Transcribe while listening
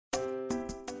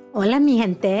Hola, mi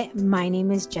gente. My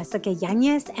name is Jessica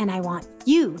Yanez, and I want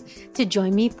you to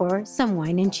join me for some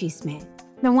Wine and Chisme.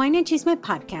 The Wine and Chisme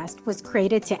podcast was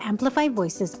created to amplify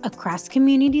voices across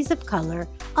communities of color,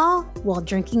 all while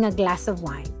drinking a glass of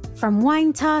wine. From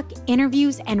wine talk,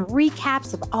 interviews, and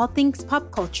recaps of all things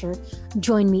pop culture,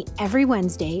 join me every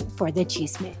Wednesday for the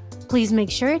Chisme. Please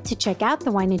make sure to check out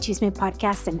the Wine and Chisme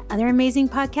podcast and other amazing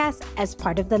podcasts as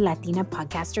part of the Latina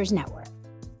Podcasters Network.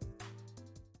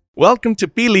 Welcome to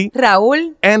Pili,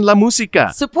 Raúl, and La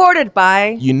Música, supported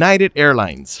by United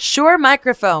Airlines, Shure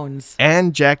Microphones,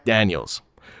 and Jack Daniels.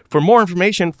 For more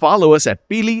information, follow us at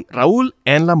Pili, Raúl,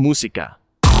 and La Música.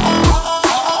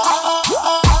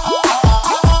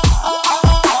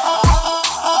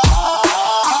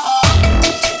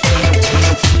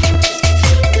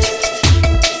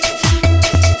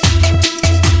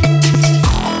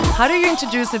 How do you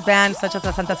introduce a band such as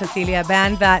the Santa Cecilia, a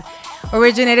band that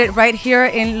originated right here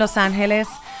in Los Angeles,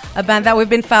 a band that we've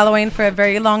been following for a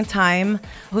very long time,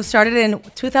 who started in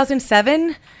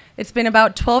 2007? It's been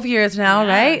about 12 years now,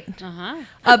 right? Uh-huh.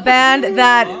 A band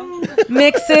that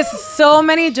mixes so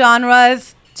many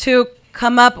genres to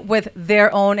come up with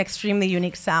their own extremely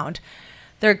unique sound.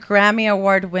 They're Grammy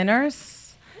Award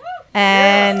winners,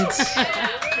 and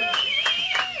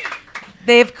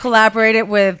they've collaborated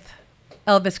with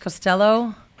Elvis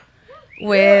Costello,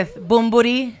 with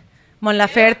Bumburi, Mon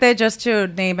Laferte, just to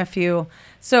name a few.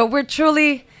 So we're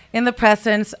truly in the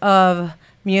presence of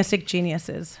music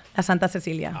geniuses, La Santa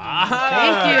Cecilia.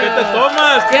 Thank you. ¿Qué te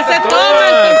tomas? ¿Qué se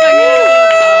toman,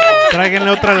 compañero? Traigan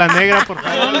otra la negra, por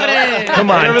favor. Hombre.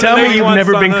 Come on, tell me you've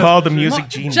never been called a music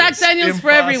genius. Jack Daniels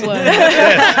for everyone.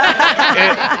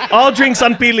 All drinks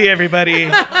on Pili, everybody.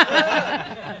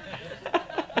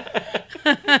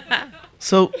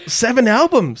 So, 7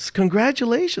 albums.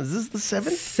 Congratulations. This is the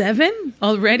 7th? 7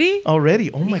 already?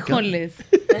 Already. Oh, my God. Híjoles.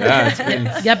 Yeah, it's been...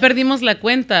 Ya perdimos la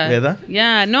cuenta. ¿Verdad?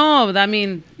 Yeah, no, I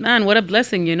mean, man, what a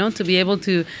blessing, to be able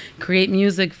to create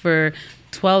music for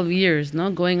 12 years,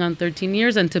 no? Going on 13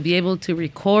 years, and to be able to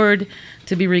record,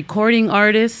 to be recording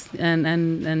artists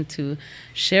and to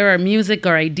share our music,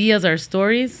 our ideas, our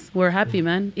stories. We're happy,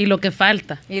 man. Y lo que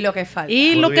falta. Y lo que falta.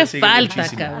 Y lo que Todavía sigue falta,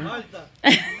 muchísimo. cabrón.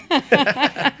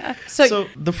 So,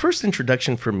 the first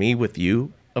introduction for me with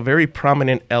you, a very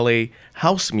prominent LA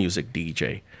house music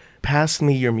DJ, passed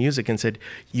me your music and said,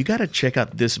 you got to check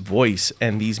out this voice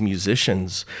and these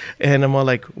musicians. And I'm all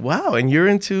like, wow, and you're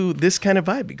into this kind of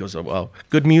vibe. He goes, oh, well,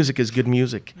 good music is good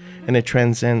music, and it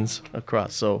transcends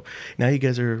across. So now you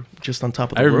guys are just on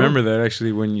top of the I world. remember that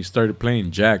actually when you started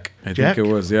playing Jack. I Jack? think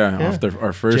it was, off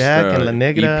our first Jack and La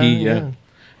Negra, EP, yeah.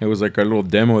 It was like our little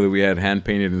demo that we had hand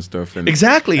painted and stuff. And,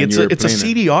 Exactly. and It's you a were it's a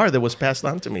playing it. CDR that was passed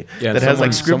on to me Yeah, that has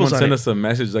like scribbles someone on sent it. us a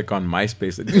message like on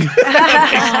MySpace.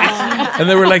 And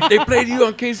they were like, they played you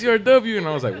on KCRW. And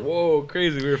I was like, whoa,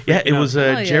 crazy. We were Yeah, it freaking was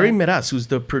out. Jerry Meraz, who's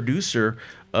the producer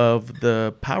of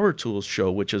the Power Tools show,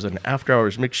 which is an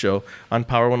after-hours mix show on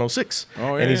Power 106.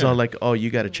 Oh, and he's yeah. all like, oh, you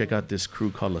got to check out this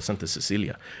crew called La Santa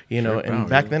Cecilia. You know, and wow,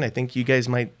 back yeah. then, I think you guys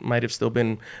might have still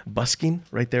been busking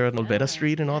right there on Olvera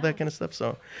Street and all that kind of stuff.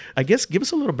 So I guess give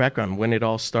us a little background when it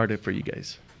all started for you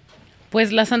guys.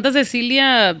 Pues La Santa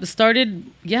Cecilia started,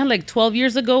 like 12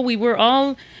 years ago. We were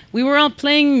all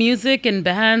playing music in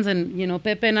bands, and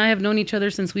Pepe and I have known each other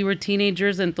since we were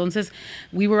teenagers. Entonces,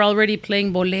 we were already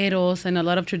playing boleros and a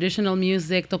lot of traditional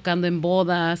music, tocando en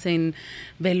bodas, en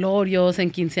velorios, en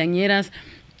quinceañeras.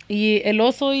 Y El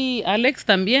Oso y Alex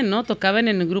también, ¿no? Tocaban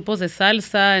en grupos de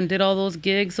salsa and did all those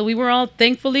gigs. So we were all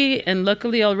thankfully and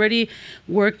luckily already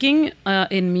working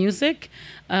in music.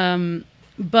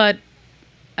 But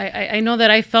I know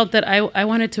that I felt that I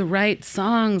wanted to write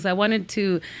songs. I wanted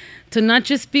to not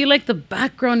just be like the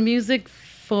background music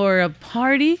for a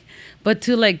party, but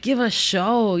to like give a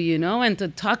show, and to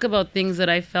talk about things that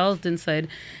I felt inside.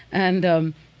 And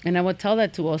I would tell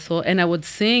that to Oso, and I would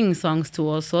sing songs to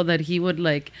Oso that he would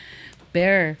like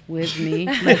bear with me.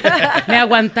 Like, me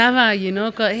aguantaba,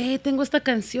 hey, tengo esta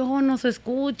canción, no se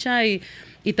escucha,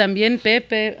 y también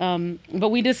Pepe. But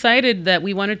we decided that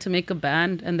we wanted to make a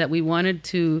band and that we wanted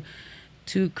to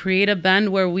create a band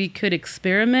where we could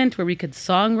experiment, where we could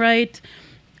songwrite,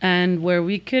 and where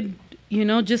we could,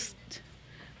 just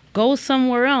go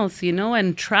somewhere else,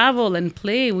 and travel and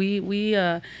play. We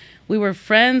were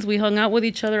friends. We hung out with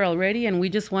each other already, and we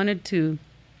just wanted to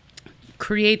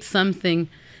create something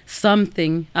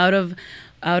out of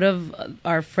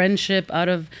our friendship, out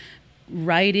of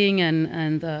writing,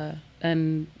 and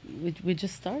we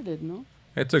just started, no?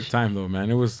 It took time though, man.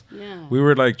 It was Yeah. we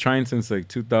were like trying since like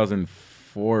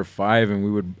 2004 or 5,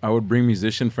 and I would bring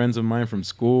musician friends of mine from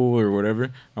school or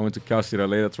whatever. I went to Cal State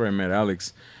LA. That's where I met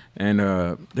Alex, and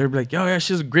they're like, "Yo, yeah,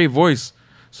 she has a great voice.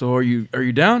 So are you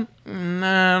down?"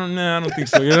 Nah, I don't think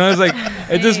so. You know, it's like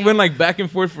it just went like back and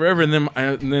forth forever. And then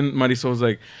Marisol was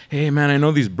like, "Hey, man, I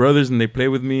know these brothers and they play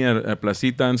with me at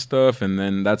Placita and stuff." And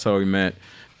then that's how we met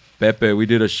Pepe. We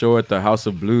did a show at the House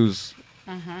of Blues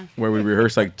where we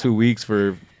rehearsed like 2 weeks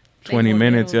for 20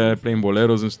 minutes, playing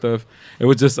boleros and stuff. It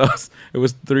was just us. It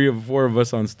was 3 or 4 of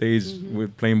us on stage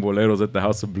with playing boleros at the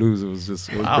House of Blues. It was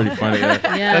pretty funny.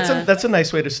 Yeah. That's a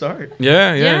nice way to start.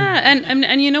 Yeah.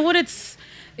 And you know what?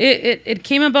 It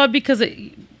came about because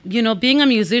being a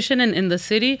musician in the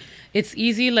city, it's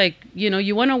easy. Like,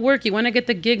 you want to work, you want to get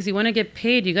the gigs, you want to get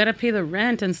paid, you got to pay the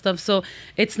rent and stuff. So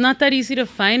it's not that easy to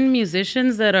find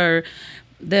musicians that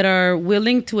are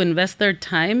willing to invest their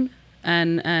time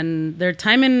and their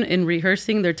time in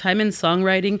rehearsing, their time in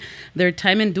songwriting, their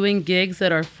time in doing gigs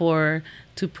that are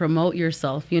to promote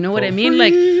yourself. You know what I mean?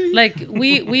 Like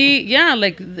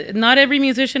not every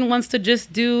musician wants to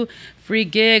just do free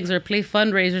gigs or play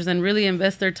fundraisers and really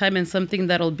invest their time in something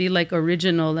that'll be like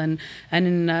original.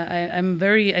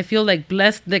 I feel like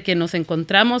blessed de que nos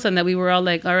encontramos and that we were all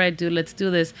like, all right, dude, let's do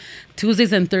this.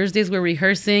 Tuesdays and Thursdays we're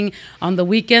rehearsing. On the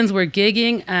weekends we're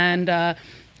gigging,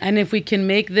 and if we can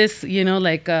make this,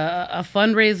 like a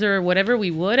fundraiser or whatever,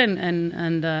 we would,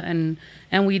 and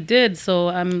we did. So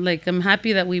I'm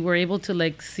happy that we were able to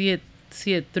like see it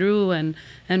through and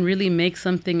really make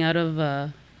something out of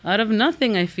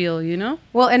nothing. I feel,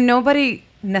 Well, and nobody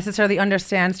necessarily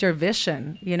understands your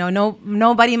vision.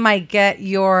 Nobody might get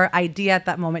your idea at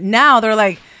that moment. Now they're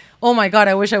like, oh my God,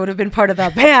 I wish I would have been part of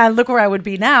that band. Look where I would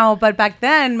be now. But back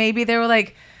then, maybe they were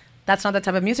like, that's not the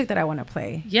type of music that I want to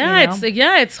play.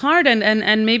 It's hard,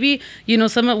 and maybe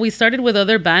we started with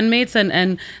other bandmates,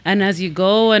 and as you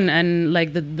go and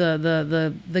like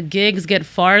the gigs get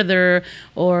farther,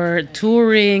 or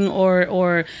touring,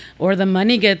 or the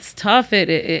money gets tough.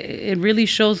 It really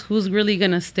shows who's really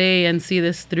gonna stay and see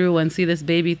this through and see this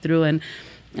baby through,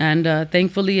 and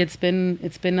thankfully it's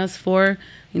been us four,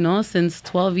 since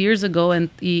 12 years ago,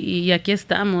 and aquí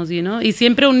estamos, y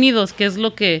siempre unidos, que es lo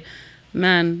que.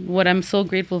 Man, what I'm so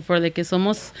grateful for, de que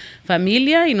somos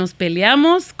familia y nos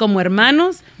peleamos como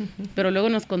hermanos, pero luego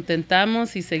nos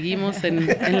contentamos y seguimos en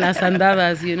las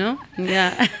andadas,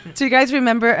 Yeah. Do you guys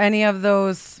remember any of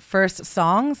those first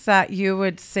songs that you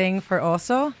would sing for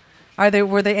Oso?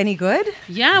 Were they any good?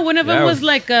 Yeah, one of them was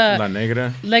like La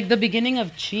Negra. Like the beginning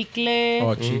of Chicle.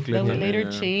 Oh, Chicle. That we later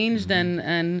changed,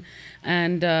 and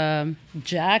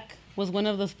Jack was one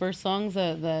of those first songs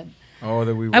that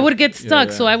I would get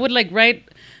stuck, so I would like write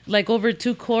like over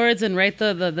 2 chords and write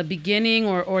the beginning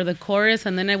or the chorus,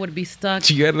 and then I would be stuck.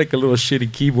 You had like a little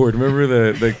shitty keyboard. Remember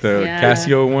the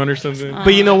Casio one or something?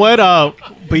 But you know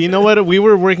what? We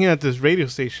were working at this radio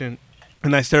station,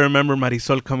 and I still remember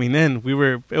Marisol coming in.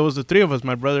 It was the 3 of us,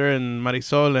 my brother and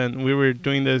Marisol, and we were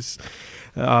doing this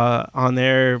on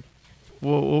air.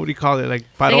 What would you call it? Like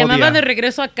parodia. Se llamaba De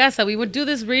Regreso a Casa. We would do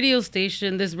this radio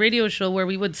show where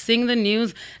we would sing the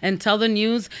news and tell the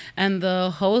news, and the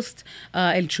host,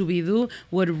 El Chubidú,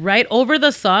 would write over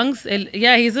the songs.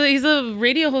 He's a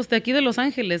radio host de aquí de Los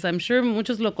Ángeles. I'm sure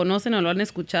muchos lo conocen o lo han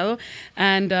escuchado.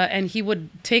 And he would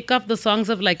take off the songs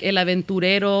of like El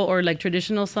Aventurero or like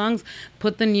traditional songs,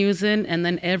 put the news in, and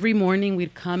then every morning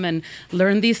we'd come and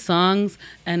learn these songs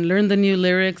and learn the new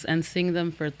lyrics and sing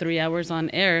them for 3 hours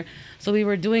on air. So we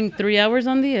were doing 3 hours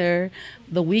on the air,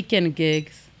 the weekend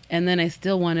gigs, and then I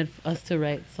still wanted us to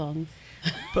write songs.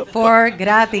 For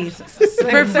gratis.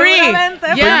 For free.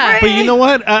 Yeah. But you know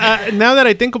what? Now that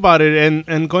I think about it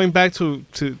and going back to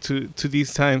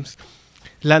these times,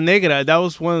 La Negra, that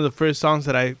was one of the first songs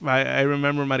that I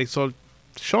remember Marisol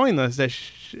showing us, that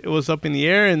it was up in the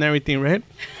air and everything, right?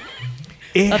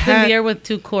 In the air with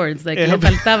 2 chords, like le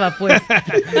faltaba, pues.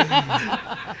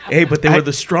 Hey, but they were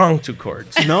the strong 2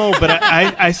 chords. No, but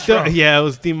I still, it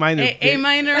was D minor. A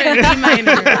minor and D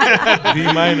minor.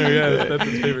 D minor, yeah, that's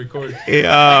his favorite chord.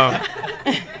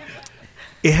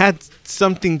 It had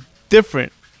something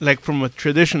different, like from a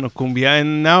traditional cumbia,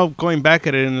 and now going back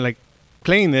at it and like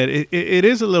playing it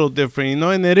is a little different,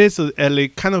 and it is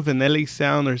kind of an LA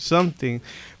sound or something.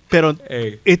 Pero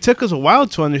it took us a while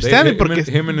to understand it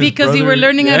because you were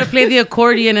learning how to play the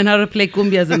accordion and how to play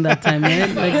cumbias in that time,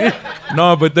 right?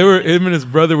 No, but him and his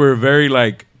brother were very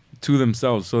like to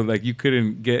themselves, so like you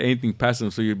couldn't get anything past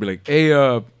them. So you'd be like, hey,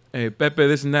 Pepe,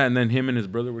 this and that, and then him and his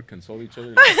brother would console each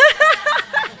other.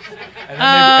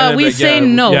 We say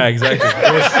no. Yeah, exactly.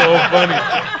 It was so funny.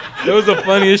 It was the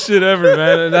funniest shit ever,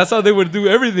 man. And that's how they would do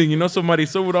everything, you know. So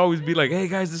Marisol would always be like, "Hey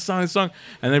guys, this song,"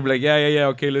 and they'd be like, "Yeah,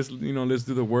 okay, let's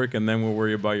do the work, and then we'll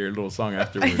worry about your little song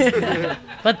afterwards."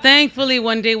 But thankfully,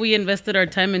 one day we invested our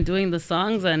time in doing the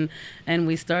songs, and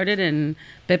we started. And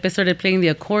Pepe started playing the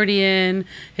accordion.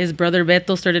 His brother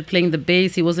Beto started playing the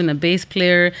bass. He wasn't a bass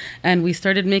player, and we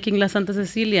started making La Santa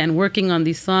Cecilia and working on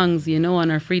these songs,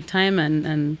 on our free time,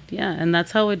 and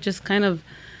that's how it just kind of,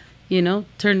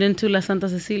 turned into La Santa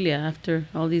Cecilia after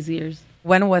all these years.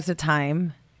 When was the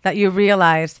time that you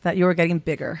realized that you were getting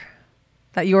bigger?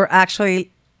 That you were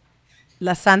actually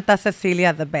La Santa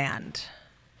Cecilia, the band?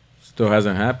 Still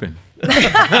hasn't happened. No,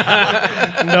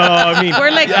 I mean,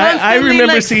 we're like I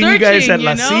remember seeing you guys at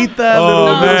La Cita.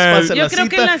 Man. Yo creo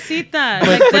que La Cita.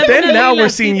 But then now we're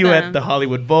seeing you at the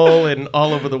Hollywood Bowl and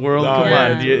all over the world. Come on.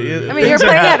 I mean, you're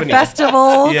playing at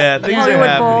festivals. Yeah, things are Hollywood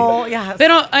happening. Bowl. Yeah.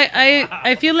 Pero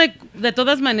I feel like de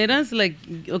todas maneras, like,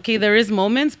 okay, there is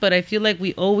moments, but I feel like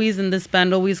we always in this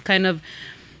band always kind of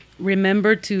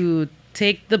remember to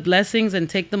take the blessings and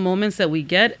take the moments that we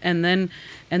get, and then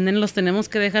los tenemos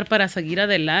que dejar para seguir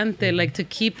adelante, like to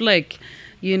keep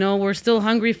we're still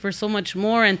hungry for so much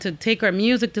more and to take our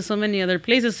music to so many other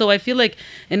places. So I feel like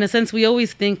in a sense we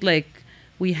always think like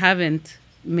we haven't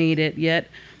made it yet,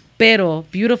 pero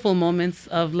beautiful moments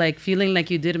of like feeling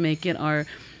like you did make it are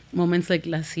moments like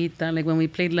La Cita, like when we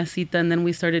played La Cita, and then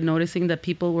we started noticing that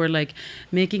people were like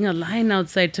making a line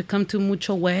outside to come to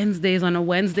Mucho Wednesdays on a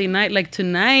Wednesday night, like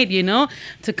tonight,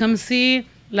 to come see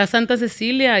La Santa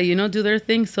Cecilia, do their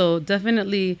thing. So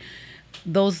definitely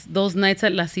those nights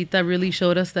at La Cita really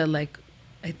showed us that, like,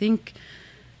 I think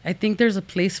there's a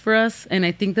place for us, and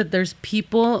I think that there's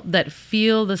people that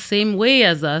feel the same way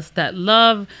as us, that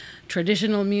love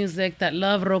traditional music, that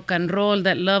love rock and roll,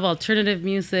 that love alternative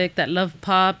music, that love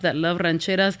pop, that love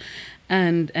rancheras,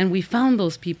 and we found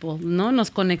those people, Nos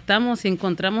conectamos y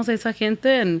encontramos a esa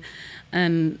gente,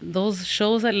 and those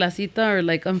shows at La Cita are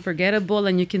like unforgettable,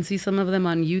 and you can see some of them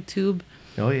on YouTube.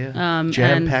 Oh yeah,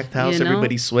 jam-packed house,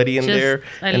 everybody's sweaty in there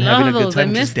and love having a good those.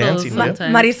 time, just dancing.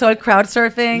 Marisol crowd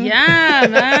surfing. Yeah,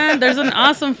 man. There's an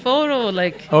awesome photo.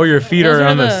 Like, oh, your feet those are are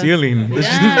on the the- ceiling.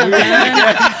 yeah,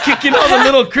 man. Kicking all the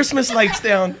little Christmas lights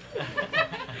down.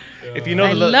 If you know I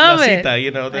the love La it.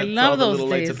 Cita, that's I love all the those little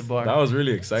lights days. at the bar. That was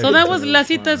really exciting. So that was La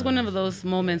Cita is one of those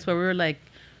moments where we were like,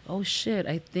 oh shit,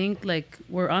 I think like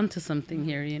we're onto something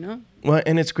here, Well,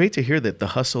 and it's great to hear that the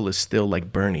hustle is still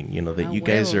like burning, that you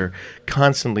guys are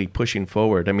constantly pushing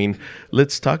forward. I mean,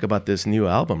 let's talk about this new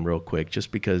album real quick,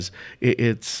 just because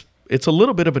it's a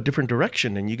little bit of a different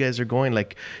direction, and you guys are going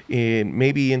like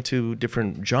maybe into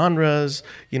different genres,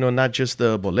 not just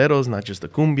the boleros, not just the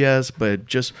cumbias, but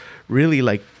just really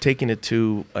like taking it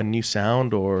to a new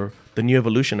sound or the new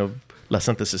evolution of La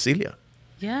Santa Cecilia.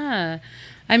 Yeah.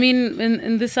 I mean,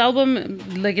 in this album,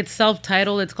 like it's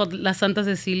self-titled, it's called La Santa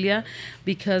Cecilia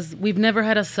because we've never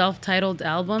had a self-titled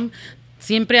album.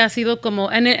 Siempre ha sido como,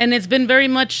 and it's been very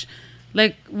much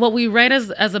like what we write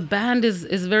as a band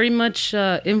is very much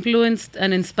influenced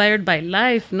and inspired by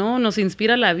life, ¿no? Nos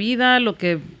inspira la vida, lo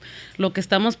que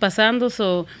estamos pasando.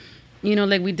 So,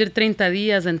 like we did 30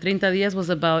 días, and 30 días was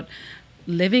about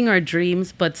living our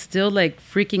dreams, but still like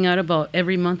freaking out about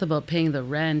every month about paying the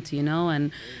rent,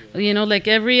 and like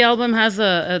every album has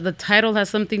the title has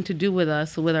something to do with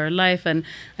us, with our life, and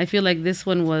I feel like this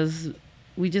one was,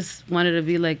 we just wanted to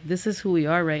be like, this is who we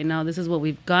are right now, this is what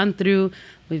we've gone through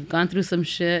some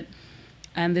shit,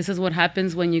 and this is what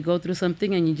happens when you go through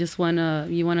something and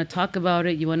you wanna talk about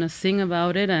it, you wanna sing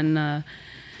about it, and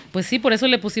pues sí, por eso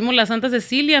le pusimos La Santa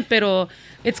Cecilia, pero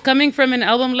it's coming from an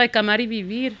album like Amar y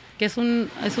Vivir, que es un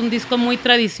disco muy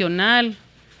tradicional.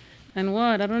 And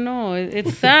what? I don't know.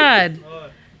 It's sad.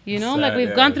 Like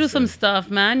we've gone through some stuff,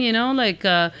 man, like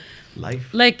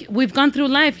Life. Like we've gone through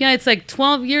life. Yeah, it's like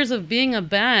 12 years of being a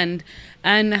band,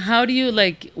 and how do you,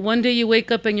 like, one day you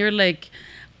wake up and you're like,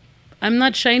 I'm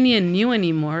not shiny and new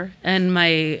anymore, and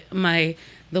my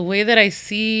the way that I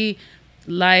see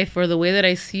life or the way that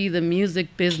I see the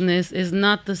music business is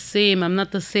not the same. I'm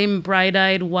not the same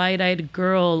bright-eyed, wide-eyed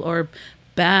girl or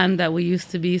band that we used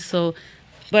to be. So,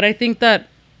 but I think that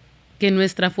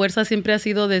nuestra fuerza siempre ha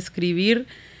sido de escribir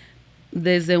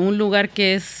desde un lugar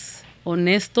que es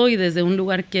honesto y desde un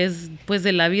lugar que es pues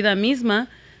de la vida misma.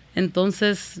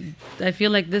 Entonces, I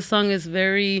feel like this song is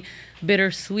very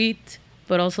bittersweet,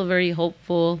 but also very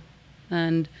hopeful,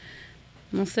 and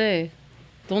no sé.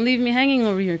 Don't leave me hanging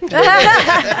over here. Like,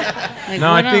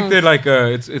 no, I think that like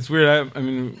it's weird. I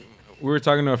mean, we were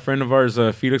talking to a friend of ours,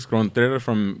 Felix Contreras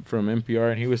from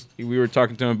NPR, and we were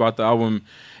talking to him about the album,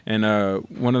 And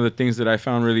one of the things that I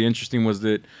found really interesting was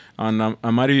that on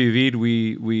Amar y Vivir,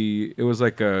 we it was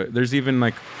like there's even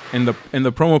like in the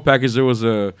promo package there was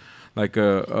a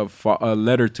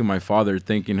letter to my father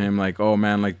thanking him, like, oh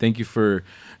man, like, thank you for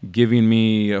giving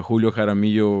me a Julio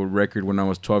Jaramillo record when I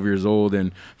was 12 years old,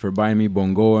 and for buying me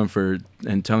Bongo,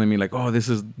 and telling me like, oh,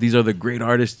 these are the great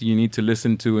artists you need to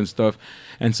listen to and stuff.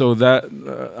 And so that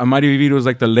Amar y Vivir was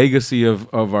like the legacy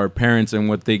of our parents and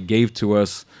what they gave to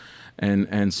us.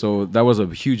 And so that was a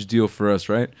huge deal for us,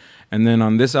 right? And then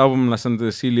on this album, La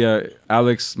Santa Cecilia,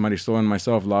 Alex, Marisol, and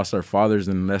myself lost our fathers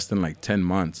in less than like 10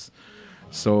 months.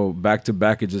 So back to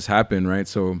back, it just happened, right?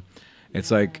 So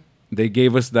it's like they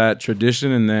gave us that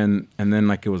tradition, and then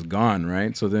like it was gone,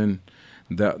 right? So then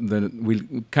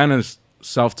we kind of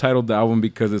self-titled the album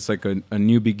because it's like a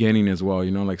new beginning as well,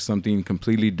 you know, like something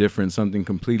completely different, something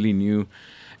completely new.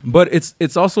 But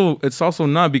it's also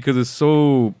not, because it's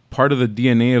so part of the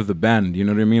DNA of the band. You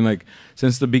know what I mean? Like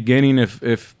since the beginning,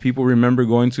 if people remember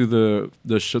going to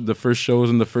the first shows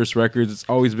and the first records, it's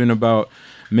always been about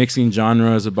mixing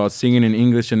genres, about singing in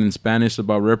English and in Spanish,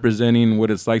 about representing what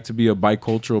it's like to be a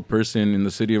bicultural person in the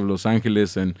city of Los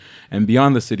Angeles and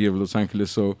beyond the city of Los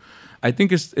Angeles. So I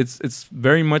think it's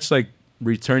very much like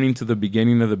returning to the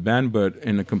beginning of the band, but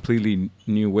in a completely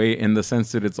new way, in the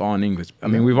sense that it's all in English. I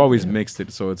mean, we've always mixed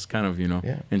it, so it's kind of, you know,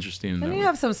 interesting. And you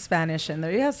have some Spanish in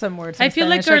there. You have some words. I feel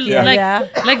like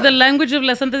like the language of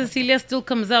La Santa Cecilia still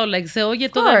comes out. Like se oye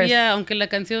todavía, aunque la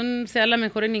canción sea la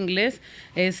mejor en inglés,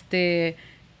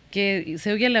 que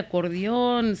se oye el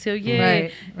acordeón, se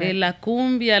oye la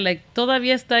cumbia, like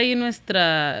todavía está ahí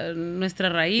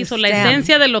nuestra raíz o la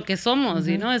esencia de lo que somos,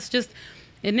 you know. It's just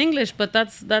in English, but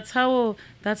that's how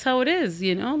it is,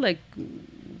 you know. Like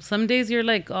some days you're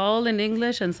like all in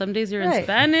English, and some days you're in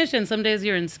Spanish, and some days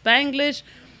you're in Spanglish,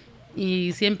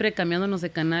 y siempre cambiándonos de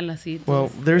canal así.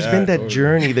 Well, there's been that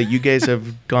journey that you guys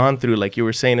have gone through, like you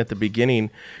were saying at the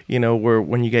beginning, you know, where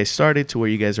when you guys started to where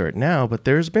you guys are at now. But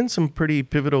there's been some pretty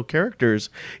pivotal characters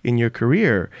in your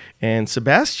career, and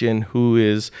Sebastian, who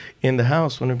is in the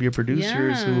house, one of your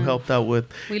producers, who helped out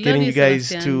with getting you guys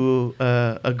to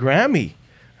a Grammy.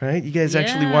 Right, you guys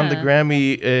actually won the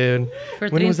Grammy.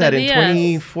 When was that? In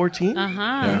 2014.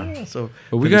 Yeah. So,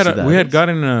 but we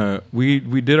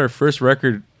did our first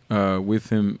record with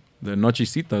him, the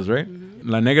Nochecitas, right? Mm-hmm.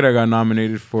 La Negra got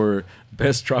nominated for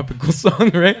Best Tropical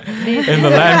Song, right? In the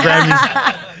Latin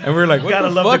Grammys. And we were like, what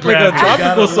the fuck? Like a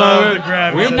tropical song?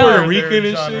 We're Puerto Rican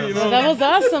and shit, you know? That was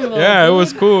awesome, though. Yeah, it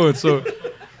was cool. And so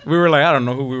we were like, I don't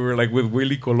know who we were, like with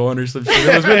Willie Colon or some shit.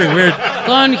 It was really weird.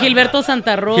 Con Gilberto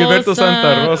Santa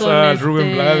Rosa.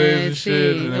 Ruben Blades and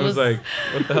shit. And it was like,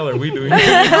 what the hell are we doing?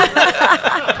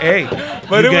 Hey,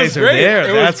 but you it guys was are great.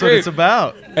 there. That's what it's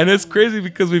about. And it's crazy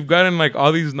because we've gotten like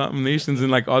all these nominations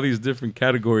in like all these different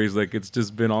categories. Like it's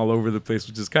just been all over the place,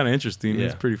 which is kind of interesting. Yeah.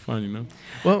 It's pretty fun, you know?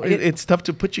 Well, it's tough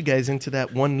to put you guys into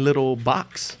that one little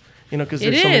box, you know, because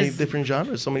there's so many different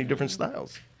genres, so many different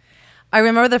styles. I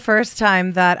remember the first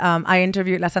time that I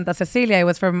interviewed La Santa Cecilia. It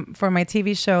was for my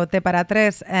TV show Te Para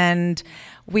Tres, and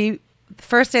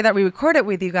first day that we recorded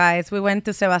with you guys, we went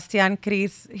to Sebastian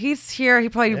Cris. He's here. He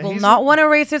probably will not want to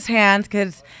raise his hand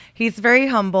because he's very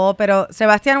humble. Pero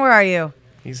Sebastian, where are you?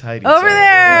 He's hiding over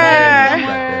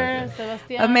there.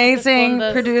 Sebastian, amazing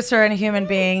producer and human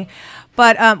being.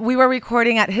 But we were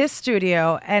recording at his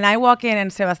studio, and I walk in,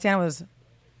 and Sebastian was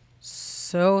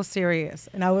so serious,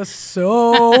 and I was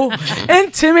so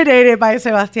intimidated by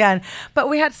Sebastian, but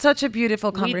we had such a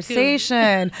beautiful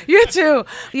conversation. You too.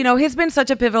 You know, he's been such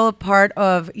a pivotal part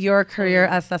of your career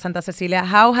as La Santa Cecilia.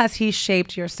 How has he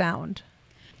shaped your sound?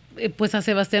 Pues a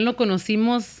Sebastián lo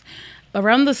conocimos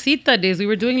around the Cita days. We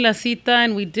were doing La Cita,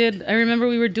 and I remember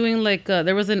we were doing like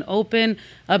there was a BMI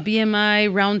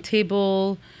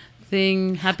roundtable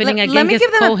thing happening at Genghis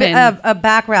Cohen. Let me give them a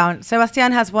background.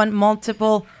 Sebastian has won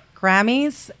multiple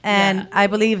Grammys, and I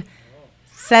believe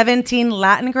 17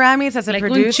 Latin Grammys as a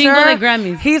producer. Un chingo de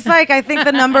Grammys. He's like, I think,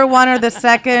 the number one or the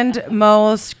second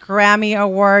most Grammy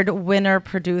Award winner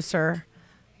producer.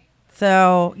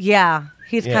 So, yeah,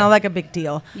 he's kind of like a big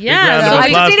deal. Yeah. So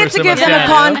I just needed to give them a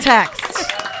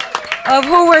context of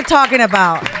who we're talking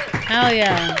about. Hell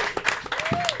yeah.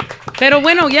 Pero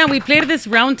bueno, we played this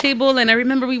round table, and I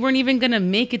remember we weren't even going to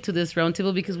make it to this round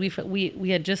table because we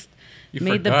had just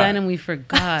made the band and we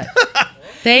forgot.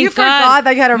 Thank God. Forgot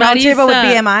that you had a round table with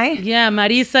BMI? Yeah,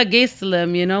 Marisa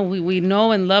Gastelum, you know, we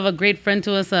know and love, a great friend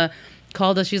to us,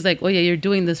 called us. She's like, oh yeah, you're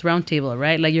doing this round table,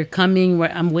 right? Like you're coming,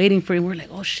 I'm waiting for you. We're like,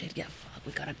 oh shit, yeah, fuck,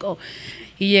 we gotta go.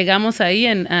 Y llegamos ahí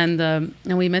and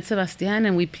we met Sebastián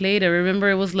and we played. I remember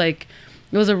it was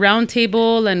a round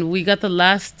table and we got the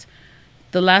last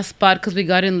the last spot because we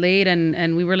got in late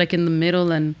and we were like in the middle.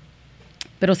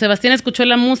 Pero Sebastián escuchó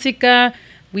la música.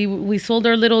 We sold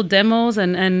our little demos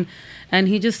and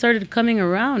he just started coming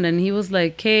around and he was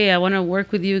like, hey, I want to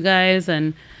work with you guys.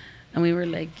 And we were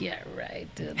like, yeah, right,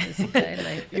 dude, this guy,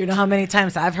 like... You know how many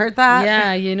times I've heard that?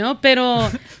 Yeah, you know, pero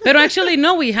actually,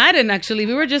 no, we hadn't, actually.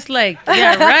 We were just like,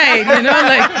 yeah, right, you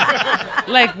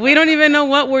know, like we don't even know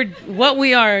what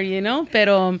we are, you know,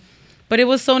 but it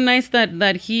was so nice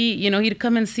that he, you know, he'd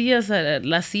come and see us at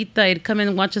La Cita, he'd come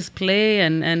and watch us play,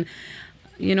 and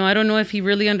you know, I don't know if he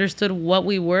really understood what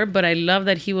we were, but I love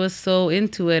that he was so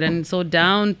into it and so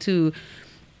down to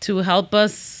help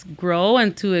us grow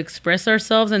and to express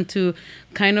ourselves and to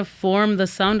kind of form the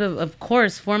sound of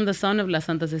course, form the sound of La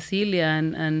Santa Cecilia.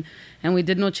 And we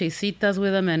did Nochecitas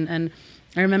with him. And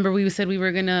I remember we said we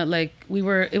were gonna, like,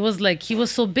 it was like, he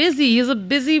was so busy. He's a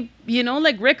busy, you know,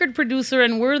 like record producer.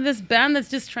 And we're this band that's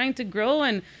just trying to grow.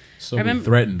 And so we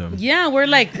threatened him. Yeah, we're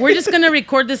like, we're just going to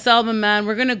record this album, man.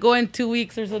 We're going to go in 2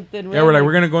 weeks or something. Right? Yeah, we're like,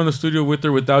 we're going to go in the studio with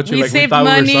or without you. We like, saved we thought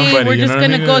money. We were somebody, we're just going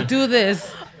to I mean? go do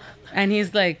this. And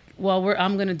he's like, well,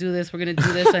 I'm going to do this. We're going to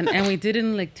do this. And we did it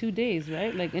in like 2 days,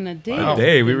 right? Like in a day. A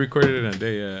day. We recorded it in a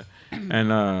day, yeah.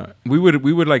 And we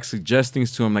would like suggest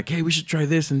things to him, like, hey, we should try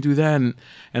this and do that. And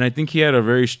I think he had a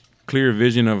very clear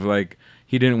vision of like,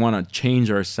 he didn't want to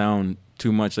change our sound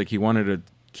too much. Like he wanted to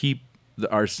keep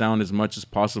our sound as much as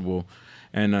possible.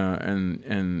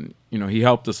 And you know, he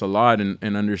helped us a lot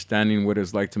in understanding what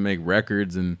it's like to make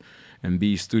records and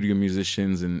be studio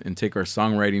musicians and take our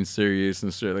songwriting serious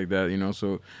and shit like that, you know.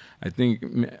 So I think,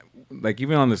 like,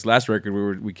 even on this last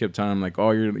record, we kept telling him like,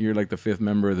 oh, you're like the fifth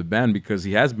member of the band, because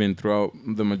he has been throughout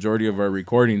the majority of our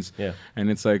recordings. Yeah. And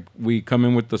it's like we come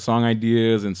in with the song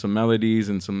ideas and some melodies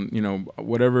and some, you know,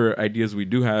 whatever ideas we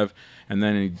do have, and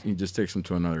then he just takes them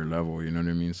to another level. You know what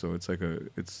I mean? So it's like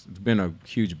it's been a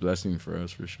huge blessing for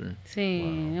us for sure. Sí,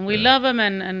 wow. And we love him,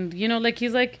 and you know, like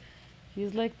he's like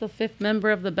the fifth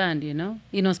member of the band, you know.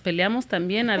 Y nos peleamos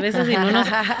también a veces,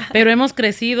 pero hemos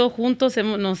crecido juntos,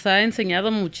 nos ha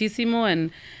enseñado muchísimo,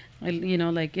 and you know,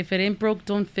 like if it ain't broke,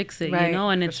 don't fix it, right, you know.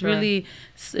 And it's really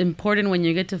important when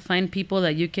you get to find people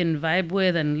that you can vibe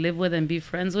with and live with and be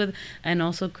friends with and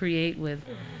also create with.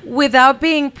 Without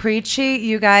being preachy,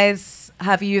 you guys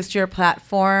have used your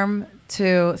platform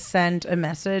to send a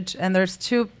message, and there's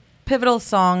two pivotal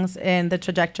songs in the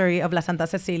trajectory of La Santa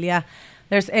Cecilia.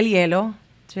 There's El Hielo.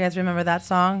 Do you guys remember that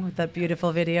song with that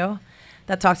beautiful video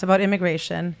that talks about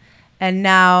immigration? And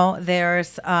now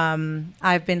there's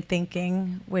I've Been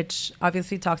Thinking, which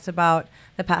obviously talks about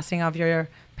the passing of your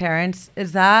parents.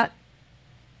 Is that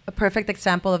a perfect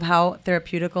example of how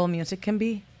therapeutical music can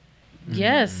be?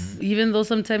 Yes, even though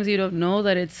sometimes you don't know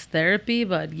that it's therapy,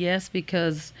 but yes,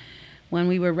 because when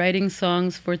we were writing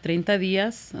songs for 30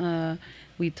 Días,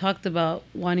 we talked about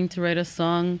wanting to write a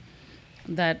song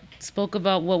that spoke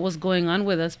about what was going on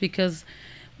with us, because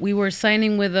we were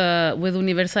signing with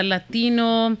Universal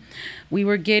Latino. We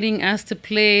were getting asked to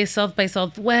play South by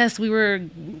Southwest. We were,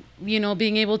 you know,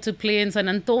 being able to play in San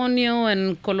Antonio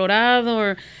and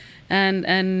Colorado,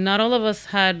 and not all of us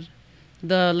had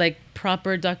the like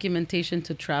proper documentation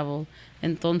to travel.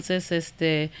 Entonces,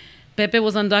 Pepe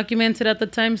was undocumented at the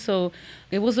time, so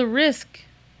it was a risk,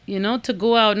 you know, to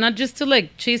go out, not just to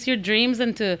like chase your dreams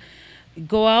and to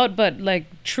go out, but like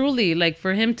truly, like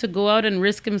for him to go out and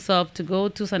risk himself to go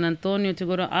to San Antonio, to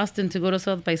go to Austin, to go to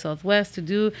South by Southwest, to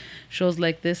do shows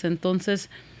like this. Entonces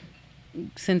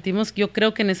sentimos, yo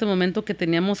creo que en ese momento que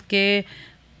teníamos que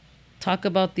talk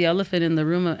about the elephant in the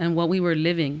room and what we were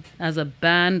living as a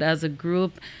band, as a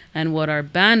group, and what our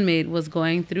bandmate was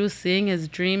going through, seeing his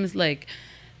dreams like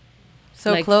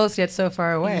close yet so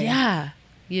far away. Yeah,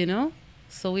 you know.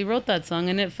 So we wrote that song,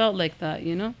 and it felt like that,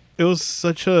 you know. It was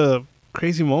such a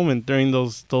crazy moment during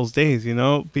those days, you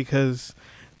know, because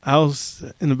I was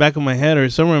in the back of my head, or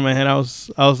somewhere in my head, I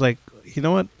was like, you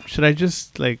know what, should I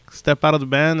just like step out of the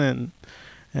band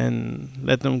and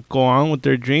let them go on with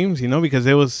their dreams, you know, because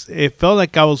it felt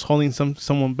like I was holding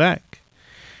someone back.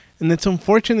 And it's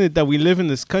unfortunate that we live in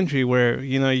this country where,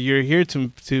 you know, you're here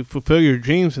to fulfill your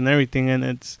dreams and everything, and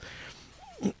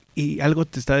y algo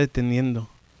te está deteniendo.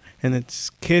 And it's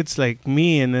kids like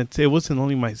me, and it wasn't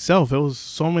only myself. It was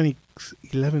so many,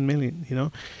 11 million, you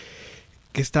know,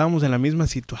 que estábamos en la misma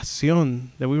situación,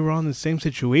 that we were all in the same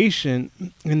situation.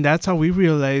 And that's how we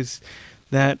realized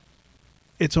that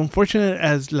it's unfortunate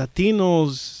as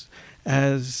Latinos,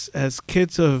 as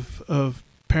kids of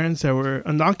parents that were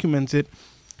undocumented,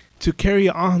 to carry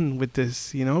on with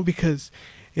this, you know, because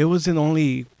it wasn't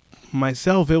only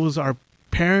myself, it was our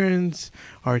parents,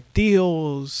 our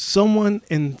tios, someone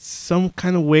in some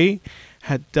kind of way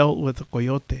had dealt with a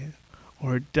coyote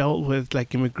or dealt with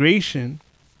like immigration.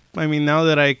 I mean, now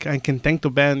that I can thank the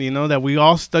band, that we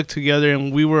all stuck together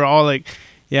and we were all like,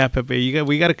 yeah, Pepe,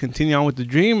 we got to continue on with the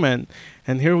dream, and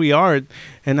here we are.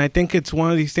 And I think it's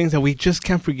one of these things that we just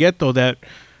can't forget, though, that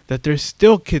there's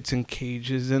still kids in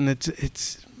cages, and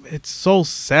it's so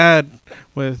sad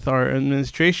with our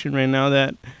administration right now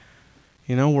that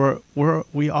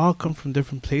we all come from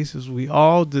different places. We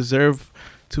all deserve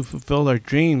to fulfill our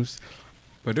dreams.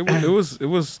 But it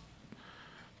was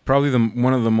probably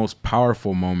one of the most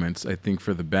powerful moments, I think,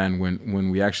 for the band when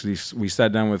we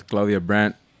sat down with Claudia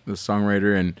Brandt, the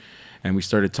songwriter, and we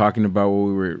started talking about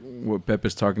what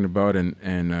Pepe's talking about, and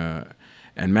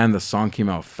man, the song came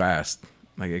out fast.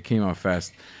 Like, it came out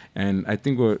fast. And I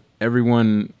think what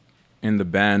everyone in the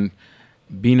band,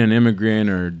 being an immigrant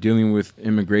or dealing with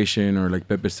immigration, or like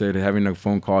Pepe said, having a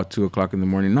phone call at 2:00 in the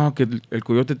morning, no, que el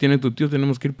coyote tiene tu tío,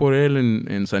 tenemos que ir por él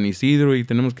en San Isidro y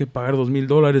tenemos que pagar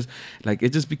 $2,000. Like,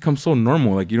 it just becomes so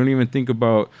normal. Like, you don't even think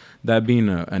about that being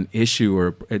an issue,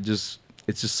 or it's just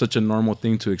such a normal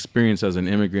thing to experience as an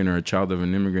immigrant or a child of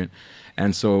an immigrant.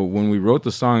 And so when we wrote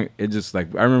the song, it just,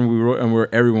 like, I remember we wrote,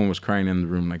 and everyone was crying in the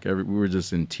room. Like, we were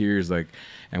just in tears, like,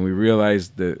 and we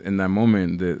realized that in that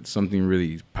moment that something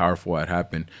really powerful had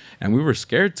happened. And we were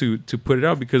scared to put it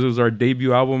out because it was our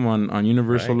debut album on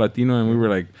Universal Latino, and we were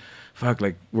like, fuck,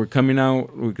 like, we're coming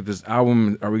out with this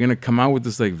album. Are we going to come out with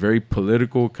this, like, very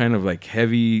political kind of, like,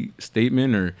 heavy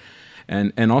statement? Or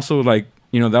and also, like,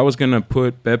 that was going to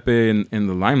put Pepe in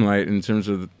the limelight in terms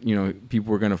of,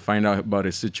 people were going to find out about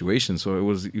his situation. So it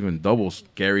was even double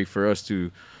scary for us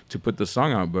to put the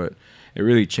song out. But it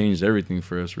really changed everything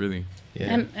for us, really.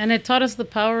 Yeah. And it taught us the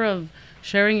power of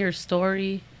sharing your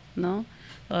story,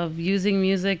 of using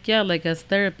music, like as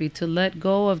therapy, to let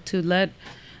go of,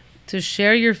 to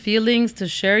share your feelings, to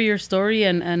share your story,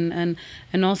 and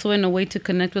also in a way to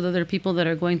connect with other people that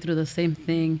are going through the same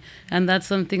thing. And that's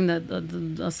something that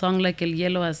a song like El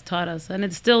Hielo has taught us, and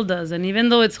it still does. And even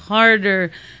though it's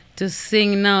harder to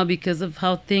sing now because of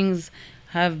how things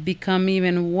have become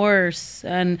even worse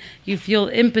and you feel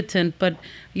impotent, but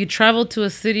you travel to a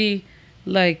city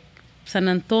like San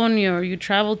Antonio, or you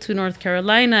travel to North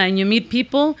Carolina, and you meet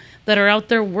people that are out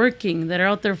there working, that are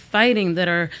out there fighting, that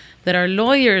are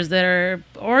lawyers, that are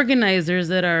organizers,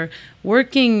 that are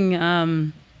working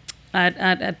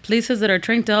at places that are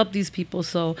trying to help these people.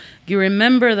 So you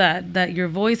remember that your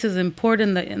voice is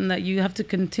important, and that you have to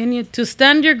continue to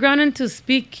stand your ground and to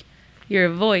speak your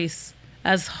voice,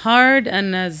 as hard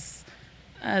and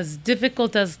as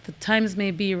difficult as the times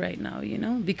may be right now,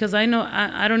 because I know,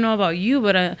 I don't know about you,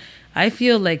 but I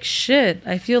feel like shit.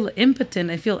 I feel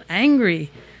impotent. I feel angry.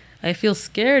 I feel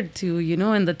scared too,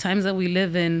 in the times that we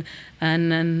live in,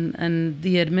 and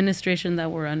the administration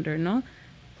that we're under, no?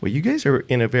 Well, you guys are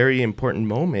in a very important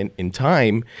moment in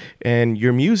time, and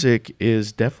your music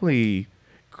is definitely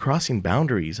crossing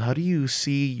boundaries. How do you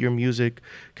see your music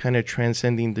kind of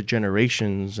transcending the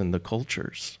generations and the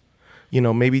cultures?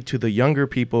 Maybe to the younger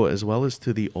people as well as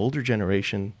to the older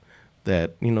generation,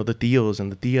 that, the tios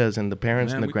and the tias and the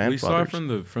parents and the grandfathers. We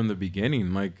saw it from the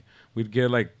beginning. Like, we'd get,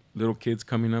 like, little kids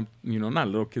coming up, not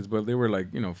little kids, but they were,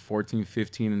 like, 14,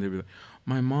 15, and they'd be like,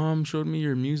 my mom showed me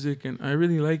your music, and I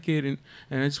really like it, and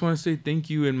I just want to say thank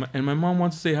you, and my mom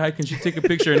wants to say hi, can she take a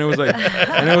picture? And it was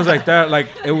like that. Like,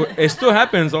 it still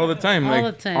happens all the time.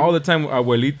 All the time,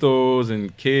 abuelitos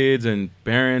and kids and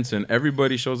parents and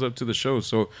everybody shows up to the show.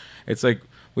 So it's like,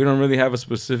 we don't really have a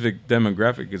specific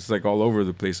demographic. It's like all over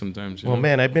the place sometimes. Well,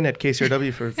 man, I've been at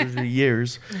KCRW for 30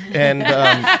 years, and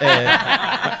hey,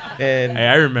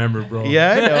 I remember, bro.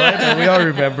 Yeah, I know. We all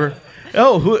remember.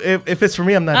 Oh, if it's for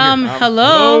me, I'm not here.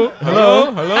 Hello.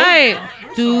 Hi.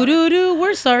 Do.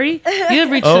 We're sorry. You have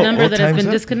reached a number that has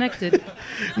been disconnected.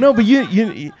 No, but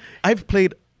you, I've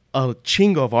played a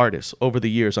chingo of artists over the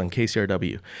years on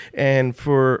KCRW, and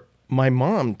for my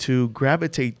mom to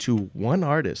gravitate to one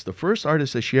artist, the first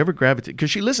artist that she ever gravitated,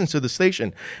 because she listens to the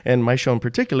station and my show in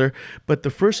particular, but the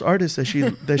first artist that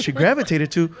she gravitated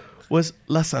to was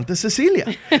La Santa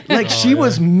Cecilia. Like, she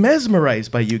was mesmerized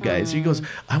by you guys. She goes,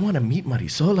 I want to meet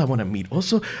Marisol. I want to meet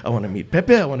Oso. I want to meet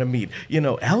Pepe. I want to meet,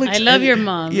 Alex. I love your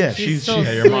mom. Yeah, she's so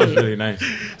your mom's really nice.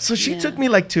 So she took me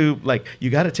you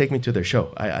got to take me to their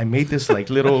show. I made this like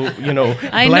little,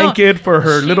 blanket for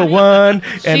her little one.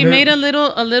 And she made a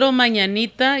little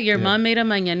mañanita. Your mom made a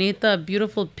mañanita, a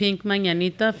beautiful pink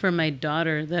mañanita for my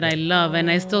daughter that I love and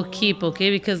I still keep, okay?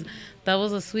 Because that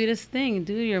was the sweetest thing,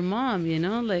 dude. Your mom,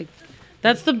 like,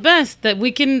 that's the best, that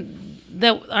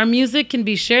our music can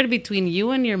be shared between you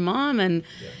and your mom, and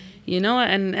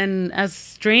and as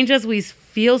strange as we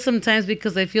feel sometimes,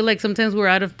 because I feel like sometimes we're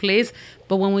out of place,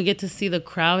 but when we get to see the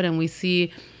crowd and we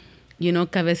see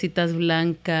cabecitas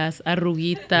blancas,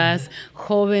 arruguitas,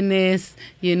 jóvenes,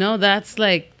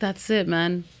 that's it,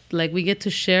 man. Like we get to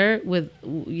share with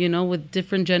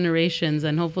different generations,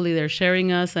 and hopefully they're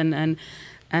sharing us, and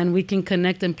we can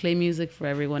connect and play music for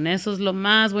everyone. Eso es lo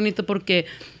más bonito, porque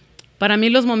para mí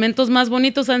los momentos más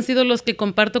bonitos han sido los que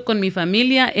comparto con mi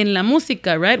familia en la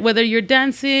música, right? Whether you're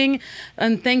dancing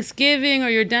on Thanksgiving or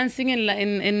you're dancing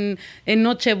en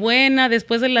Nochebuena,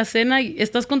 después de la cena,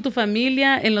 estás con tu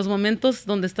familia en los momentos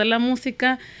donde está la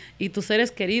música y tus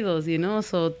seres queridos,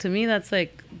 So to me, that's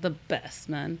like the best,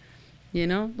 man.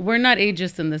 We're not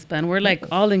ageist in this band. We're like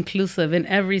all inclusive in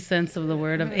every sense of the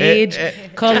word, of age,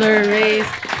 color, race.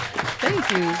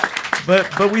 Thank you.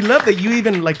 But we love that you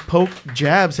even like poke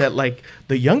jabs at like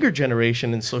the younger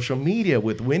generation in social media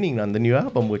with Winning on the new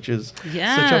album, which is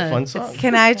such a fun song.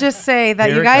 Can I just say that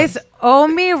Here you it guys comes. owe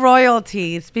me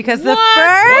royalties because the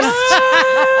first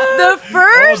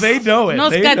Oh, they know it.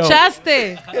 Nos They know.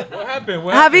 cachaste.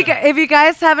 What happened? if you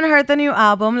guys haven't heard the new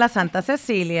album, La Santa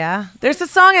Cecilia, there's a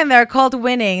song in there called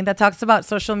Winning that talks about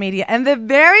social media. And the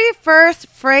very first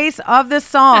phrase of the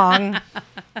song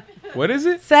What is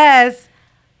it? says,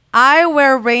 I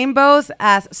wear rainbows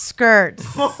as skirts.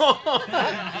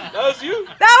 That was you?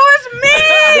 That was me!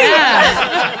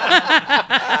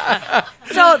 Yeah.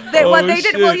 So what they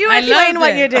did, well, shit. you I explain loved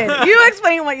what it. you did. You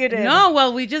explain what you did. No,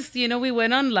 well, we just, we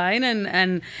went online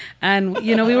and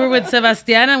we were with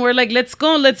Sebastián and we're like, let's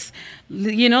go, let's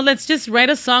just write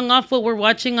a song off what we're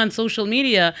watching on social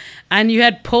media. And you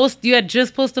had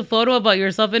just posted a photo about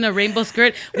yourself in a rainbow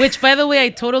skirt, which, by the way, I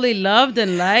totally loved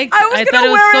and liked. I was thought gonna it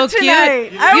was wear so it tonight.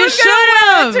 cute. I You was gonna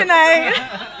wear should it tonight.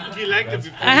 You liked it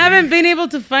before. I haven't been able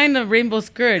to find a rainbow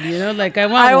skirt, like I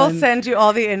want I will one. send you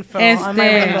all the info on my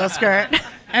rainbow skirt.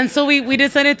 And so we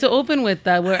decided to open with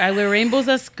that, where I wear rainbows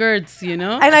as skirts, And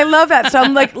I love that. So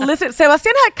I'm like, listen,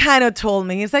 Sebastian had kind of told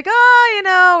me. He's like,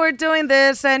 we're doing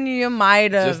this, and you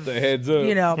might have. Just a heads up.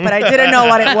 But I didn't know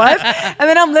what it was. And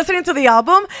then I'm listening to the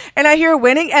album, and I hear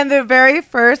Winning, and the very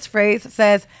first phrase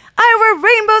says, I wear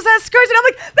rainbows as skirts. And I'm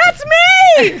like,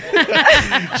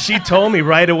 that's me! She told me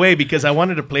right away because I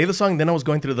wanted to play the song. Then I was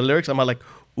going through the lyrics. I'm like,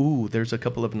 ooh, there's a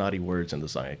couple of naughty words in the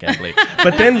song I can't play.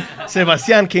 But then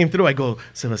Sebastian came through. I go,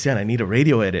 Sebastian, I need a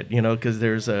radio edit, because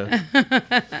there's a...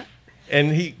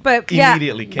 And he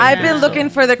immediately came I've through, been so. looking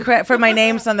for my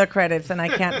names on the credits, and I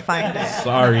can't find it.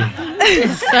 Sorry.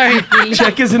 Sorry.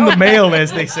 Check is in the mail,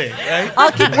 as they say, right?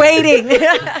 I'll keep waiting.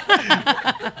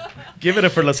 Give it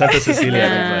up for La Santa Cecilia,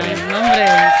 everybody.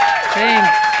 Hombre.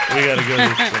 Thanks. We got to go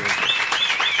this way.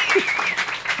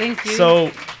 Thank you.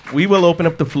 So we will open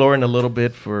up the floor in a little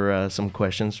bit for some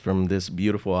questions from this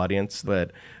beautiful audience.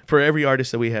 But for every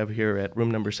artist that we have here at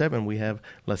room number 7, we have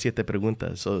Las Siete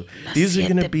Preguntas. So these are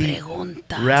going to be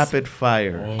rapid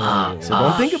fire. So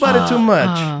don't think about it too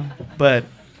much. But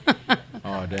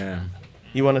Oh, damn.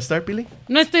 you want to start, Billy?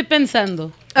 No estoy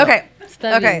pensando. Okay.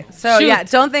 Está Okay. bien. So Shoot.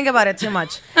 don't think about it too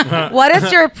much. What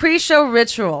is your pre-show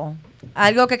ritual?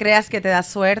 Algo que creas que te da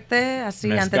suerte,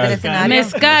 así antes del escenario.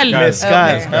 Mezcal.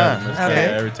 Mezcal. Okay. Okay.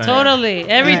 Every time. Totally.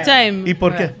 Every time. ¿Y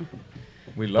por qué?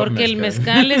 We love Porque el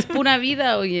mezcal es pura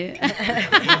vida, oye.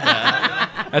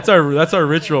 That's our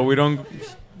ritual. We don't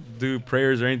do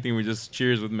prayers or anything. We just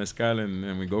cheers with mezcal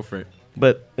and we go for it.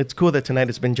 But it's cool that tonight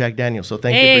it's been Jack Daniels. So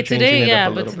thank you Hey, for changing today, it yeah,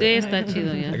 up a but little today bit. está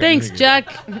chido, yeah. got Thanks, really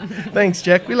Jack. Thanks,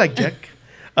 Jack. We like Jack.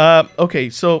 Okay,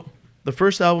 so the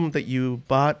first album that you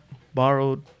bought,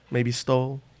 borrowed, maybe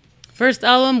stole? First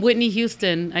album, Whitney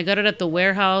Houston. I got it at the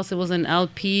warehouse. It was an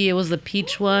LP. It was the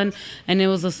peach one. And it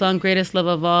was the song Greatest Love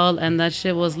of All. And that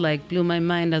shit was like, blew my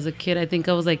mind as a kid. I think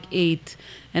I was like 8.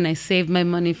 And I saved my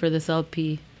money for this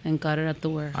LP and got it at the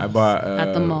warehouse. I bought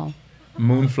at the mall.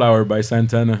 Moonflower by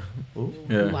Santana.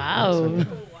 Yeah. Wow.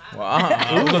 Wow.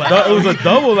 It was a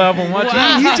double album. Watch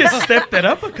out. You just stepped it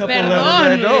up a couple Perdón, levels.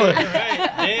 I know.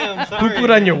 Damn, Who put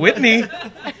on your Whitney?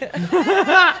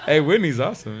 Hey, Whitney's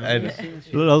awesome.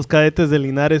 Los cadetes de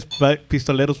Linares,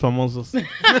 pistoleros famosos.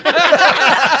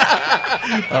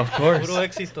 Of course. Puro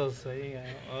éxitos ahí.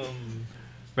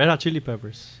 Red Hot Chili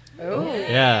Peppers. Oh.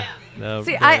 Yeah.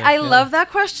 See, I love that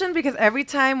question because every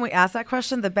time we ask that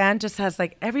question, the band just has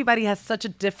like, everybody has such a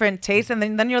different taste. And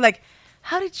then you're like,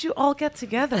 how did you all get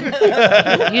together?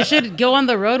 You should go on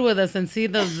the road with us and see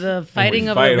the fighting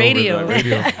of a radio.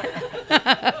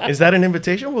 Is that an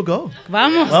invitation? We'll go.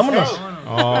 Vamos. Vámonos.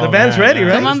 Oh, the band's man. ready,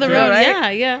 right? Come on the road.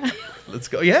 Yeah. Let's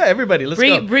go. Yeah, everybody, let's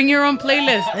go. Bring your own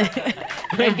playlist.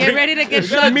 And get ready to get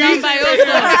shut down by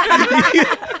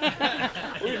Oso.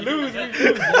 We lose. We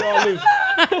all lose.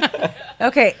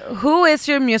 Okay, who is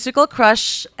your musical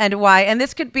crush and why? And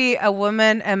this could be a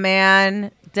woman, a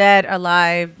man, dead,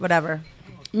 alive, whatever.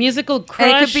 musical crush.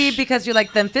 And it could be because you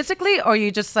like them physically, or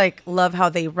you just like love how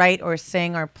they write or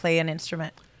sing or play an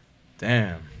instrument.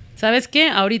 Damn. ¿Sabes qué?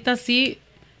 Ahorita sí,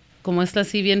 como está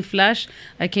así bien flash,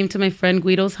 I came to my friend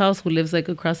Guido's house who lives like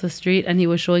across the street, and he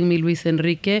was showing me Luis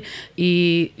Enrique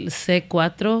y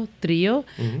C4 trio,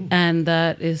 and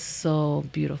that is so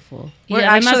beautiful. We're Y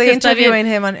además actually que está interviewing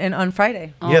bien- him on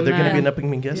Friday. Oh, Yeah, they're going to man. be an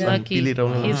upping guest on Lucky. Billy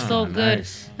Rolling. He's so good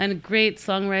nice. and great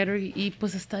songwriter. Y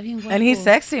pues está bien guapo. And he's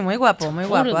sexy, muy guapo, muy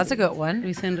guapo. Totally. That's a good one.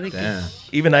 Luis Enrique. Damn.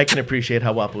 Even I can appreciate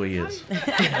how guapo he is.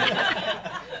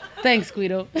 Thanks,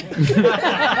 Guido.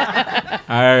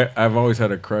 I've always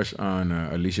had a crush on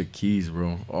Alicia Keys,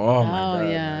 bro. Oh my Oh, god.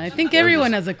 yeah. I think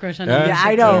everyone has a crush on Yeah, her. Yeah,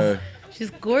 I know.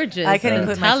 She's gorgeous. I can and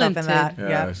include myself in talented.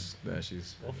 that. Yeah.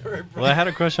 She's. Well, I had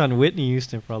a crush on Whitney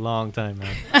Houston for a long time,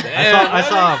 man.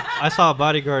 I saw a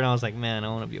bodyguard and I was like, man, I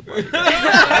want to be a bodyguard.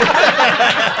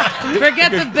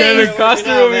 Forget the Kevin bass.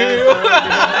 Costner over here.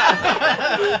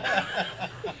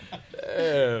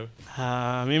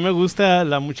 A mí me gusta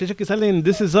la muchacha que sale en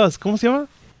This Is Us. ¿Cómo se llama?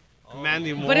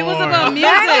 Mandy Moore. But it was about music.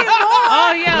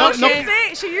 Oh, yeah. Okay.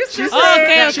 She used to Oh,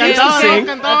 okay, okay.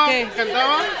 Cantaba, Okay.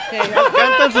 cantaba.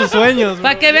 Cantan sus sueños.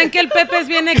 Para que vean que el Pepe es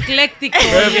bien ecléctico.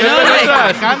 You know,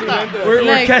 We're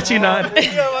Like- catching on.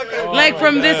 like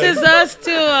from This Is Us to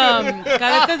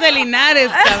Cadetes de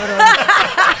Linares, cabrón.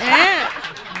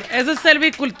 Eso es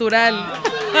servicultural.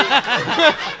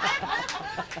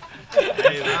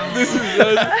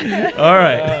 All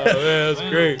right. Oh, man, that's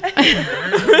great.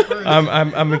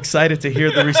 I'm excited to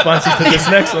hear the responses to this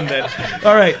next one then.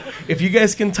 All right. If you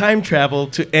guys can time travel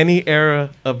to any era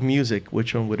of music,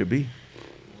 which one would it be?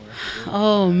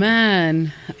 Oh,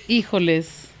 man.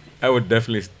 Híjoles. I would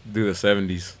definitely do the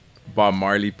 70s. Bob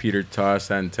Marley, Peter Tosh,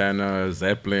 Santana,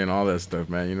 Zeppelin, all that stuff,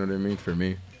 man. You know what I mean? For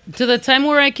me. To the time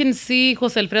where I can see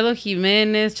José Alfredo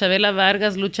Jiménez, Chabela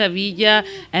Vargas, Lucha Villa,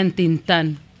 and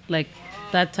Tintán. Like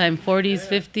that time, 40s,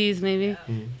 50s, maybe.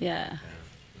 Yeah.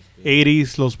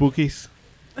 80s, Los Bookies.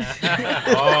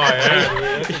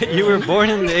 You were born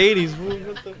in the 80s. fool.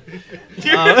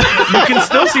 You can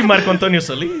still see Marco Antonio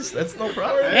Solis. That's no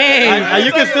problem. Hey,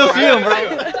 You can still see him, bro.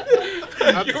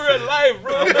 You were alive,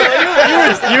 bro. you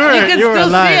can you were still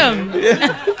alive. see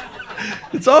him.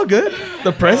 It's all good.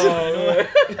 The present.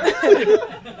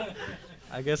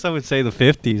 I guess I would say the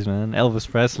 50s, man. Elvis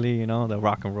Presley, you know, the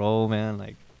rock and roll, man.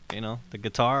 Like, you know, the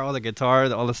guitar, all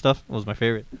the stuff was my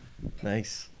favorite.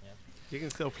 Nice. You can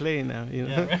still play now, you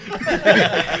know.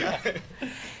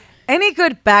 Any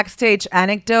good backstage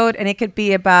anecdote, and it could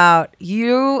be about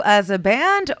you as a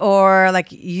band or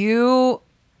like you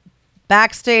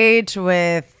backstage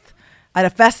with at a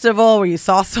festival where you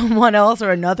saw someone else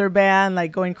or another band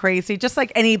like going crazy, just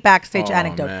like any backstage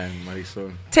anecdote. Man,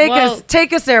 Marisol.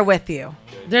 Take us there with you.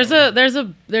 There's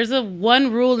a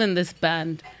one rule in this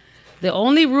band. The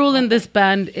only rule in this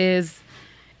band is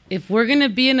if we're gonna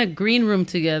be in a green room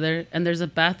together and there's a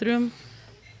bathroom,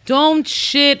 don't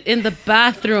shit in the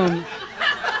bathroom.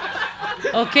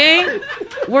 Okay?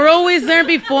 We're always there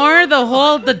before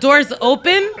the door's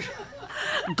open.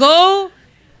 Go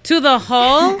to the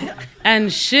hall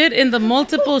and shit in the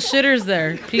multiple shitters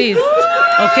there, please.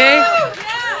 Okay?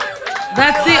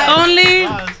 That's the only.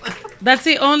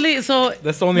 So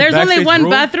That's the only there's only backstage one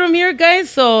rule? bathroom here, guys.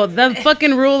 So that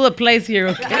fucking rule applies here,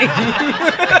 okay?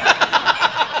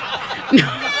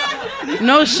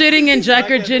 No shitting in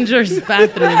Jack or Ginger's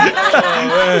bathroom.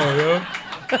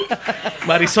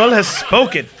 Marisol has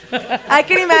spoken. I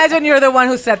can imagine you're the one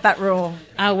who set that rule.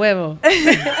 A huevo.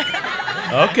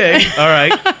 Okay. All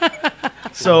right.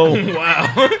 So, wow.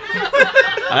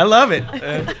 I love it.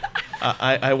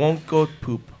 I won't go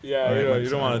poop. Yeah, you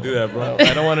don't want to do that, bro.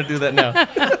 I don't want to do that now.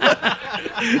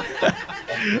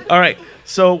 All right.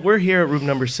 So we're here at room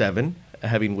number 7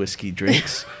 having whiskey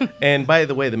drinks. And by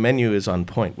the way, the menu is on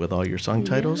point with all your song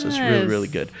titles. It's really, really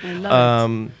good. I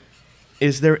love it.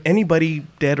 Is there anybody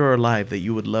dead or alive that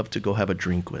you would love to go have a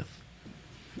drink with?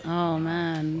 Oh,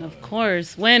 man. Of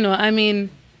course. Bueno, I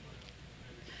mean,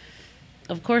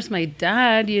 of course, my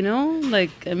dad, you know?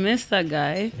 Like, I miss that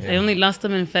guy. I only lost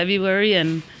him in February,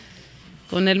 and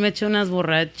con él me eché unas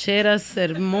borracheras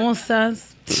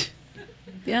hermosas.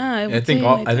 Yeah, I would I think say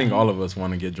all, my I think dad. all of us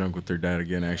want to get drunk with their dad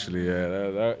again. Actually,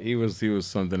 yeah, he was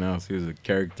something else. He was a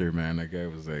character, man. That guy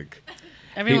was like,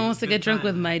 Everyone wants to get drunk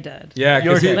with my dad. yeah,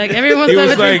 Your 'cause he, dad. Like, everyone wants He to have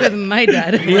was a drink like- with my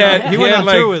dad. he had went on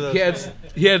tour with us.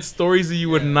 he had stories that you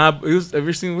would not. It was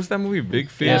ever seen? What's that movie? Big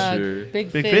Fish. Yeah, Or,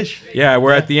 big Big fish. Fish. yeah,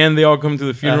 where at the end they all come to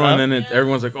the funeral Uh-huh. and then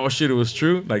everyone's like, "Oh shit, it was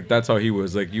true." Like that's how he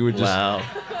was. Like you would just. Wow.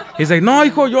 He's like, "No,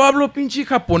 hijo, yo hablo pinche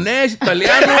japonés,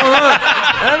 italiano."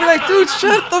 And I'm like, "Dude,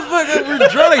 shut the fuck up. We're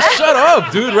drunk. Like, shut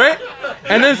up, dude, right?"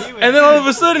 and then all of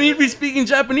a sudden he'd be speaking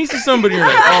Japanese to somebody. You're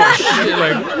like, oh shit,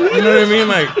 like, you know what I mean?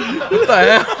 Like, what the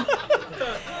hell?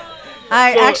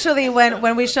 Actually,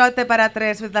 when we shot the Para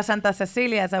Tres with La Santa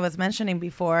Cecilia, as I was mentioning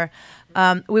before,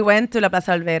 we went to La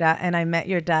Plaza Olvera and I met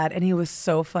your dad, and he was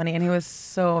so funny and he was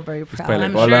so very proud.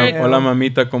 Like, hola,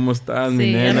 mamita, ¿cómo estás,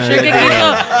 mi nena? I'm sure que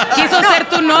quiso ser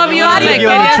tu novio.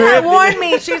 Like, warned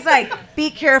me. She's like, be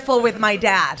careful with my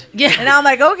dad. Yeah. And I'm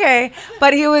like, okay.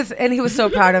 But he was so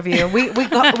proud of you.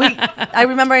 I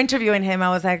remember interviewing him. I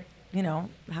was like, you know,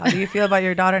 how do you feel about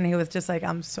your daughter? And he was just like,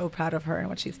 I'm so proud of her and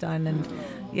what she's done. And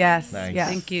yes, Nice. yes,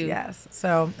 Thank you. yes.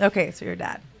 So, okay, so your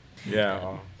dad.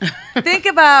 Yeah. Think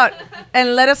about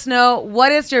and let us know,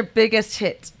 what is your biggest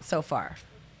hit so far?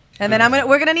 And then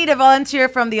we're gonna need a volunteer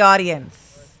from the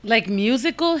audience. Like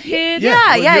musical hit?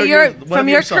 Yeah, one from of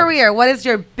your songs. career, what is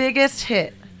your biggest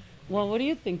hit? Well, what do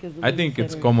you think is the I think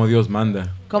biggest it's hit? Como Dios Manda.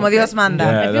 Como Dios manda.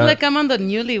 Yeah. I feel that- like I'm on the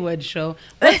Newlywed Show.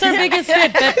 What's our biggest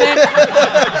hit, Pepe?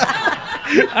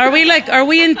 Are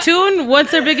we in tune?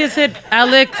 What's our biggest hit,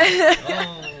 Alex?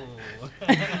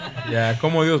 Yeah,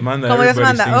 Como Dios Manda. Como Dios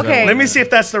everybody Manda, sings that okay. one. Let me see if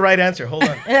that's the right answer. Hold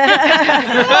on.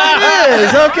 It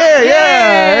is. Okay,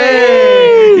 yeah.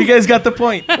 Hey. You guys got the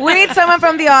point. We need someone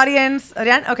from the audience.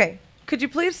 Adrian, okay. Could you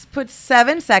please put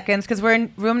 7 seconds, because we're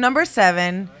in room number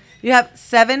 7. You have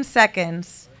 7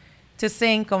 seconds to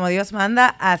sing Como Dios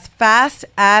Manda as fast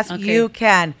as you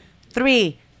can.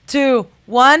 3, 2,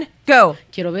 1, go.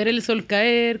 Quiero ver el sol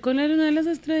caer con la luna y las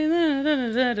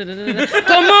estrellas.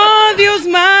 Como Dios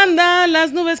manda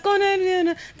las nubes con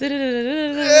el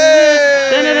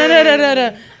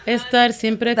estar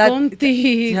siempre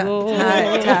contigo.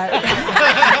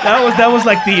 That was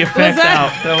like the effect that-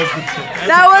 out. That was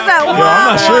That was a Yo, I'm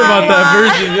not sure about that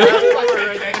version. Yo.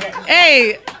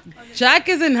 Hey, Jack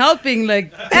isn't helping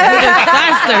like to do this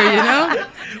faster, you know?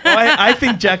 well, I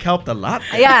think Jack helped a lot.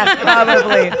 Yeah,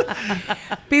 probably.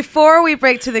 Before we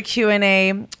break to the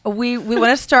Q&A, we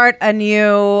want to start a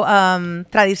new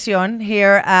tradición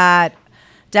here at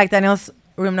Jack Daniel's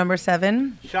room number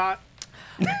 7. Shot.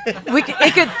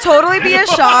 It could totally be a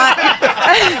shot.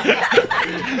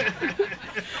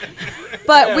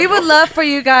 But we would love for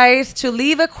you guys to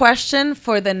leave a question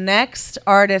for the next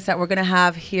artist that we're going to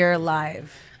have here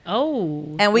live.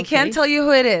 Oh. And we okay. can't tell you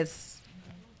who it is.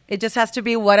 It just has to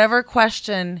be whatever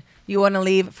question you want to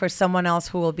leave for someone else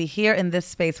who will be here in this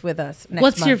space with us next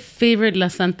What's month. your favorite La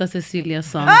Santa Cecilia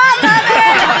song?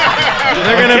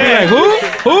 They're going to be like, who?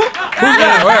 Who's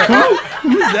that? Where?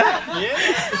 Who's that?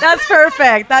 That's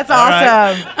perfect. That's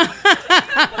awesome.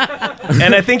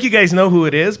 And I think you guys know who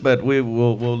it is, but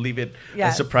we'll leave it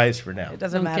Yes. a surprise for now. It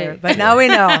doesn't Okay. matter. But now we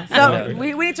know. So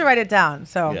we need to write it down.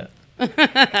 So Yeah.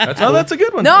 That's a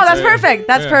good one. no, that's perfect.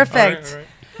 That's perfect. All right.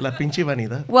 La pinche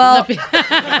vanidad. Well, Like,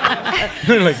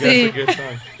 that's a good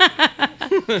song.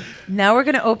 now we're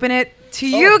gonna open it to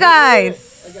you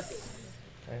guys.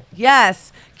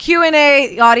 Yes,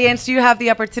 Q&A audience. You have the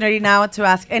opportunity now to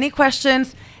ask any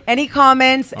questions, any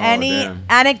comments, any damn.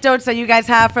 anecdotes that you guys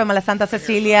have from La Santa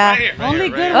Cecilia. Only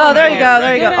good Oh, ones. there you go.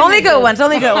 There you go. Only good ones.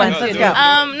 Only good ones. Let's go.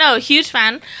 No, huge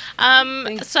fan.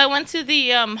 So I went to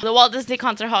the Walt Disney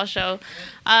Concert Hall show,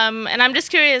 and I'm just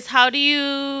curious, how do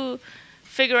you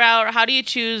figure out, or how do you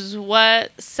choose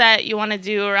what set you want to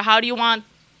do, or how do you want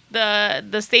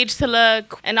the stage to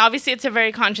look? And obviously, it's a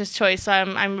very conscious choice. So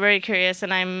I'm very curious,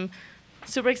 and I'm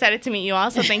super excited to meet you all.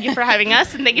 So thank you for having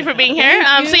us, and thank you for being here.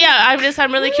 So yeah,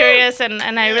 I'm really curious, and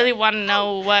I really want to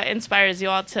know what inspires you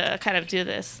all to kind of do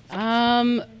this.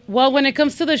 Well, when it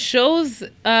comes to the shows,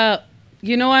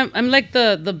 you know, I'm like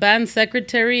the band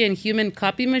secretary and human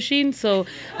copy machine. So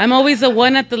I'm always the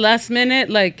one at the last minute.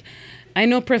 Like, I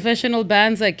know professional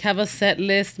bands like have a set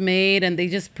list made and they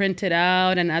just print it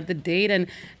out and add the date.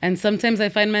 And sometimes I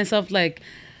find myself like,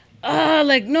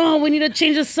 no, we need to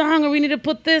change the song, or we need to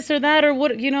put this or that, or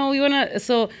what, you know, we want to.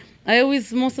 So I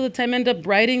always, most of the time, end up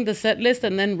writing the set list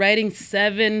and then writing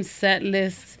 7 set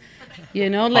lists, you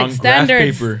know, like On graph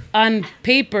standards paper. on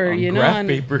paper, On you know. graph and-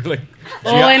 paper, like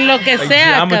en lo que like sea,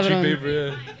 geometry cabrón. paper.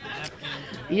 Yeah.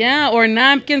 Yeah, or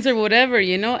napkins or whatever,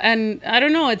 you know. And I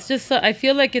don't know, it's just I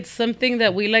feel like it's something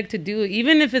that we like to do,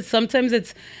 even if it's sometimes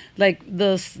it's like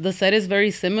the set is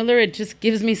very similar. It just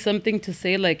gives me something to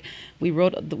say, like we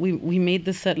made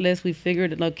the set list, we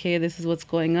figured okay, this is what's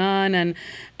going on. And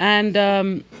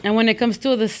when it comes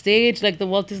to the stage, like the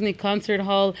Walt Disney Concert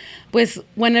Hall, pues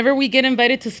whenever we get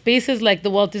invited to spaces like the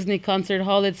Walt Disney Concert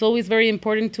Hall, it's always very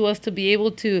important to us to be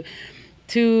able to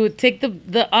to take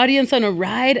the audience on a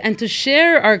ride and to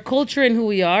share our culture and who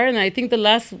we are. And I think the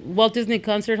last Walt Disney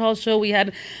Concert Hall show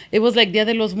it was like Dia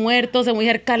de los Muertos, and we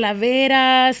had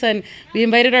calaveras, and we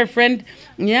invited our friend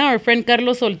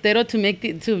Carlos Soltero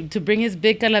to bring his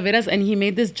big calaveras, and he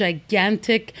made this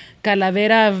gigantic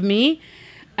calavera of me.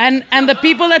 And the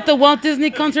people at the Walt Disney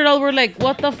Concert Hall were like,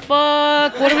 "What the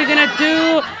fuck? What are we gonna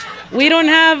do? We don't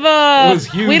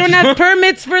have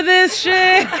permits for this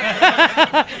shit."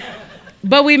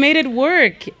 But we made it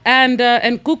work, and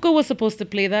Cuco was supposed to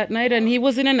play that night, and he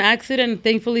was in an accident.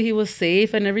 Thankfully, he was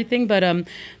safe and everything. But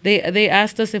they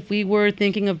asked us if we were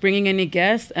thinking of bringing any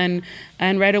guests, and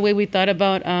right away we thought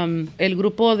about el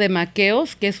grupo de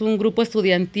Maqueos, que es un grupo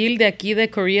estudiantil de aquí de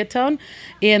Koreatown,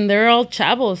 and they're all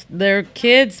chavos. They're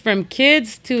kids, from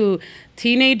kids to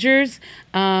teenagers,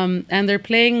 and they're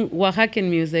playing Oaxacan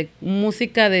music,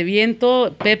 música de viento.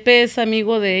 Pepe es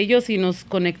amigo de ellos y nos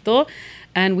conectó.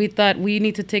 And we thought we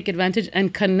need to take advantage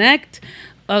and connect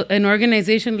an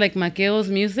organization like Maqueo's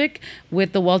Music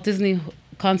with the Walt Disney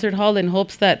Concert Hall in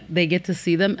hopes that they get to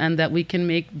see them and that we can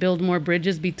build more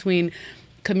bridges between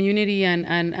community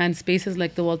and spaces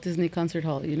like the Walt Disney Concert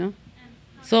Hall, you know?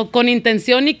 So, con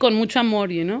intención y con mucho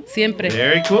amor, you know? Siempre.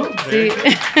 Very cool. Sí.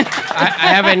 I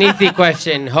have an easy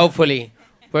question, hopefully.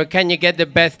 Where can you get the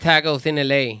best tacos in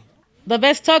LA? The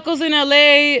best tacos in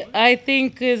LA, I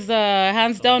think, is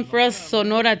hands down for us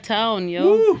Sonora Town,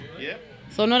 yo. Woo. Yep.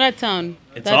 Sonora Town.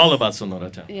 It's all about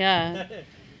Sonora Town. Yeah.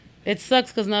 It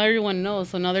sucks because now everyone knows,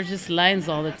 so now there's just lines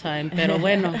all the time. Pero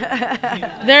bueno.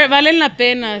 Valen la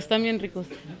pena, están bien ricos.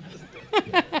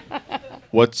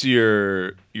 What's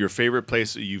your favorite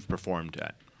place that you've performed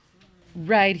at?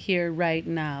 Right here, right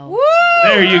now. Woo!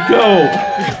 There you go.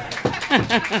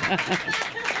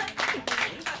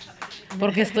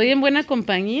 Porque estoy en buena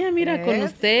compañía, mira, con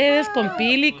ustedes, con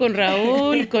Pili, con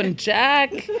Raúl, con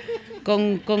Jack,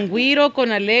 con Guiro,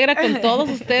 con Alegra, con todos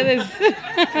ustedes.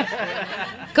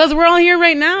 Because we're all here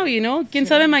right now, you know. Quién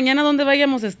sabe mañana dónde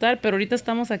vayamos a estar, pero ahorita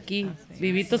estamos aquí,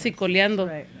 vivitos y coleando.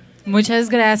 Muchas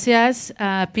gracias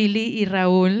a Pili y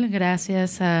Raúl,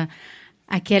 gracias a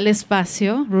aquel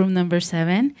espacio, Room Number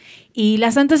 7, y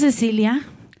la Santa Cecilia.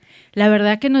 La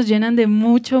verdad que nos llenan de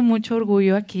mucho, mucho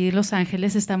orgullo aquí en Los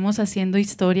Ángeles. Estamos haciendo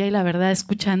historia y la verdad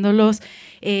escuchándolos,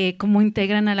 cómo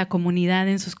integran a la comunidad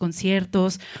en sus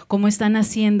conciertos, cómo están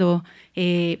haciendo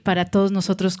para todos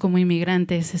nosotros como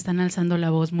inmigrantes, están alzando la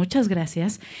voz. Muchas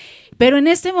gracias. Pero en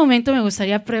este momento me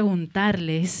gustaría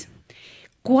preguntarles,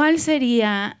 ¿cuál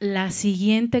sería la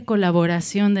siguiente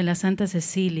colaboración de la Santa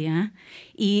Cecilia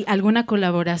y alguna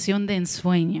colaboración de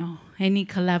ensueño? Any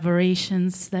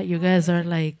collaborations that you guys are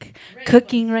like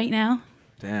cooking right now?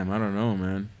 Damn, I don't know,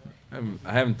 man.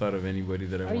 I haven't thought of anybody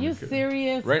that I want to. Are you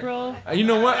serious, right? bro? You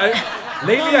know what?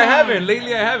 Lately I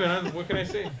haven't. What can I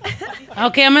say?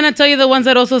 Okay, I'm gonna tell you the ones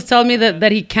that also tell me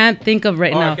that he can't think of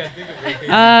right now. I can't think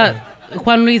of it.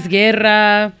 Juan Luis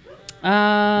Guerra.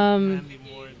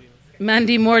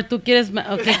 Mandy Moore, ¿tú quieres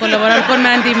colaborar con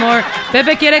Mandy Moore?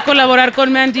 Pepe quiere colaborar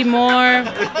con Mandy Moore.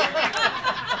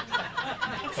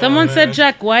 Someone said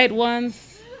Jack White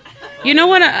once. You know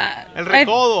what? El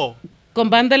Recodo.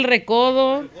 Con Banda El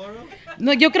Recodo.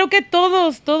 No, yo creo que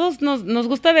todos nos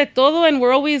gusta de todo, and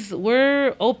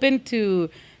we're open to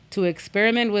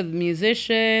experiment with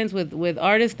musicians, with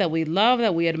artists that we love,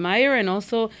 that we admire, and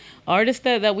also artists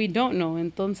that we don't know.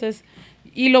 Entonces,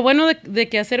 y lo bueno de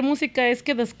que hacer música es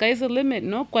que the sky's the limit,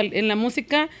 ¿no? En la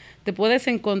música te puedes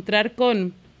encontrar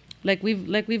con, like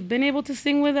we've been able to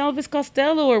sing with Elvis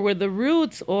Costello or with The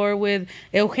Roots or with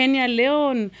Eugenia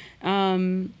León.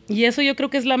 Y eso yo creo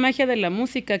que es la magia de la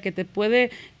música, que te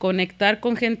puede conectar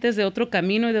con gentes de otro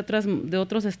camino y de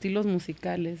otros estilos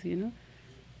musicales, you know?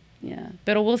 Yeah.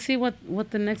 Pero we'll see what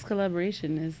the next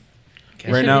collaboration is.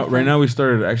 Right now we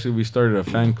started a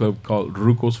fan club called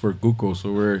Rucos for Cuco,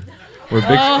 so we're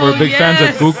big fans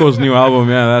of Cuco's new album.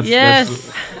 Yeah,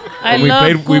 that's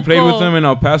we played with them in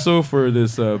El Paso for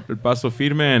this El Paso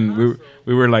Firme, and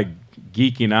we were like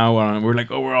geeking out on. We're like,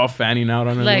 we're all fanning out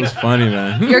on it. It was funny,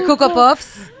 man. Your Cuco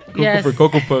Puffs? Cuco Yes. for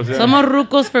Coco Puffs. Yeah. Somos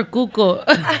rucos for Cuco.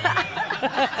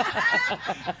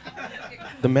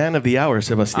 The man of the hour,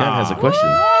 Sebastian, has a question.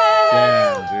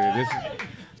 Damn, dude.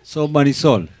 So,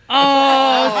 Marisol.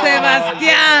 Oh,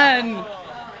 Sebastian.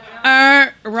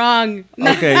 Wrong.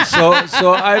 Okay, so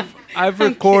I've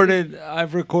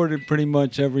recorded pretty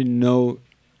much every note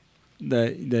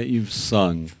that you've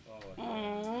sung.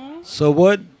 So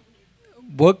what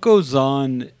goes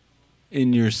on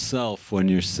in yourself when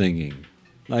you're singing?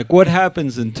 Like, what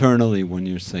happens internally when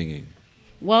you're singing?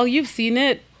 Well, you've seen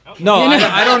it. No,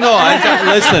 I don't know.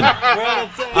 Listen.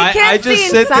 I can't just see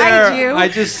sit inside there. you. I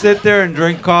just sit there and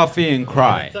drink coffee and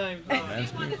cry.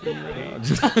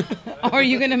 Are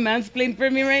you gonna mansplain for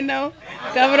me right now,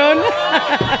 cabron?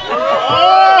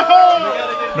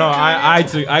 No,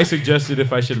 I suggested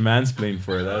if I should mansplain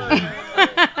for that.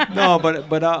 No,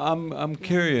 but I'm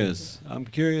curious. I'm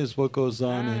curious what goes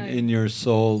on in your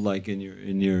soul, like in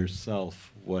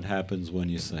yourself. What happens when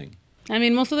you sing? I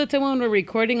mean, most of the time when we're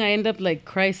recording, I end up like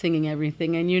cry singing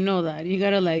everything, and you know that. You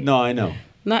gotta like No, I know.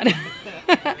 not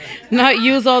not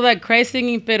use all that cry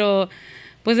singing, pero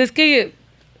pues es que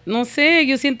no sé,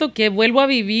 yo siento que vuelvo a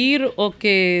vivir o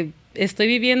que estoy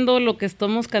viviendo lo que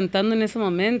estamos cantando en ese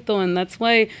momento, and that's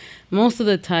why most of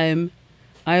the time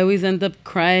I always end up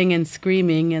crying and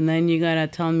screaming, and then you gotta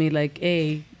tell me like,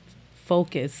 hey,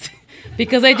 focus,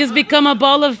 because I just become a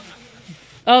ball of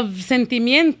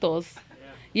sentimientos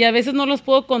y a veces no los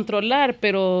puedo controlar,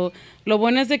 pero lo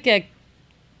bueno es de que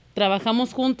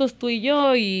trabajamos juntos tú y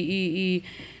yo y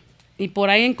por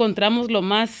ahí encontramos lo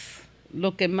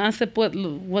que más se puede,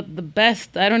 what the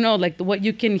best, I don't know, like what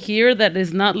you can hear that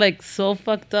is not like so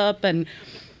fucked up and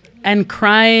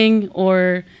crying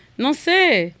or no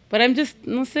sé, but I'm just,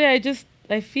 no sé,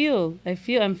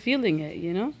 I'm feeling it,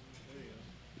 you know?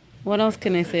 What else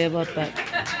can I say about that?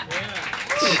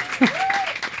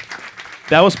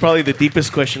 That was probably the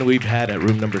deepest question we've had at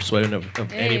room number 7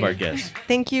 of any of our guests.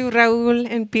 Thank you, Raul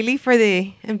and Pili, for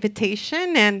the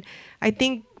invitation. And I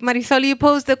think, Marisol, you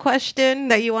posed the question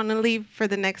that you want to leave for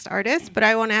the next artist, but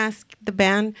I want to ask the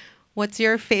band, what's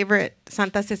your favorite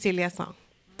Santa Cecilia song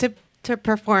to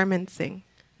perform and sing?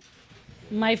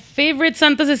 My favorite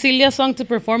Santa Cecilia song to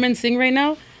perform and sing right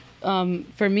now,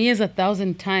 for me, is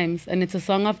 1,000 Times, and it's a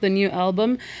song off the new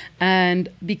album. And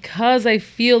because I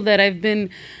feel that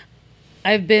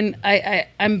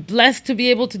I'm blessed to be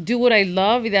able to do what I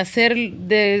love y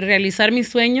de realizar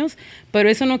mis sueños, pero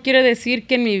eso no quiere decir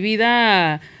que en mi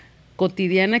vida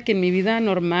cotidiana, que en mi vida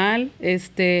normal,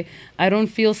 I don't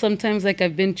feel sometimes like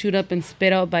I've been chewed up and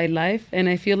spit out by life, and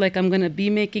I feel like I'm going to be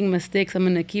making mistakes, I'm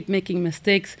going to keep making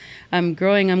mistakes, I'm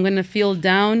growing, I'm going to feel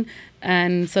down,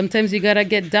 and sometimes you got to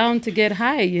get down to get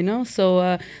high, you know?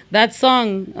 So that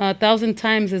song, 1,000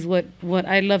 Times, is what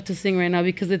I love to sing right now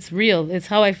because it's real, it's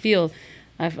how I feel.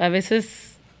 A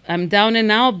veces I'm down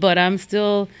and out, but I'm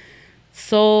still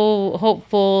so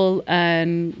hopeful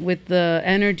and with the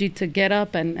energy to get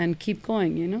up and keep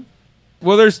going, you know?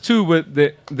 Well, there's two, but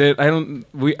that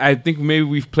I think maybe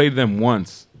we've played them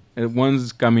once.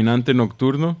 One's Caminante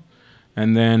Nocturno,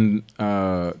 and then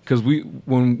because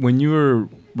when you were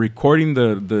recording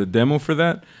the demo for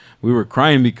that, we were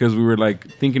crying because we were like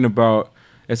thinking about.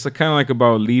 It's kind of like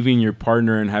about leaving your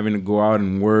partner and having to go out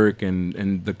and work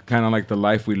and the kind of like the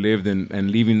life we lived and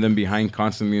leaving them behind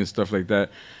constantly and stuff like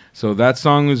that. So that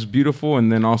song is beautiful. And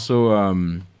then also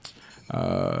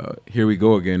Here We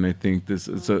Go Again. I think it's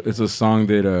a song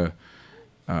that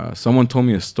someone told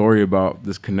me a story about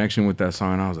this connection with that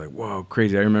song. And I was like, whoa,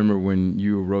 crazy. I remember when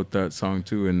you wrote that song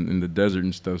too in the desert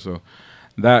and stuff. So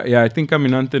that, yeah, I think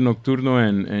Caminante Nocturno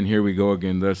and Here We Go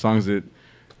Again. They're songs that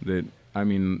I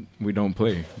mean, we don't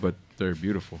play, but they're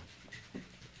beautiful.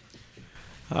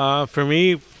 For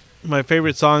me, my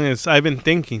favorite song is I've Been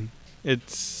Thinking.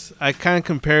 I kind of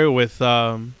compare it with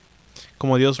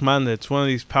Como Dios Manda. It's one of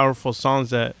these powerful songs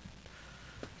that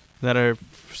are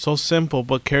so simple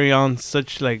but carry on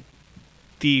such like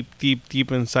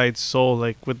deep inside soul,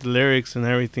 like with the lyrics and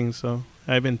everything. So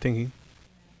I've Been Thinking.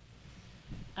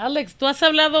 Alex, tú has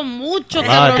hablado mucho, dude.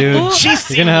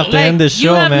 You're gonna have to end this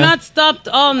show, man. You have not stopped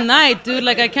all night, dude.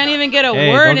 Like, I can't even get a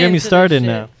hey, word in. Don't get me started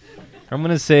now. I'm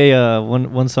gonna say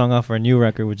one song off our new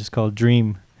record, which is called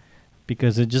Dream,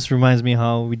 because it just reminds me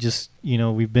how we just,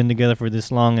 we've been together for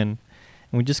this long, and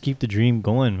we just keep the dream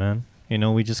going, man.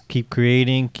 We just keep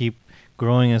creating, keep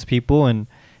growing as people, and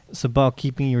it's about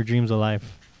keeping your dreams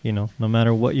alive. No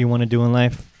matter what you want to do in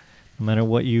life, no matter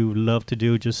what you love to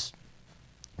do, just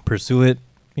pursue it.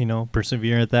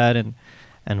 Persevere at that and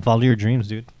follow your dreams,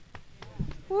 dude.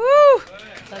 Woo!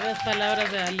 Sabias palabras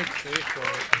de Alex.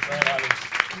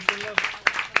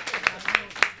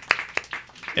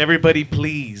 Everybody,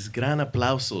 please, gran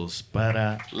aplausos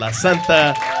para la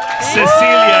Santa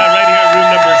Cecilia right here at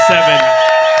room number 7.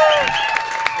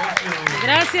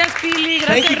 Gracias, Pili. Gracias,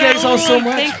 Thank you guys all so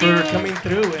much Thank for you. coming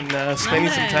through and spending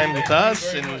some time with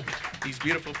us and these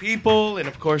beautiful people, and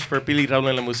of course for Pili, Raúl,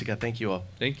 and La Música. Thank you all.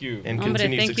 Thank you. And Hombre,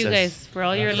 continued thank success. you guys for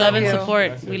all your love and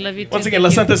support. We love you too. Once again, La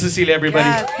Santa Cecilia, everybody.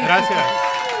 Yes. Gracias.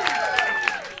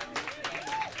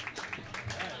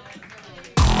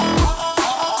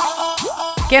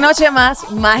 Qué noche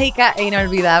más mágica e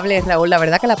inolvidable, Raúl. La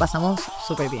verdad que la pasamos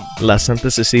súper bien. La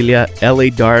Santa Cecilia, LA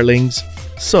Darlings,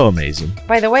 So amazing.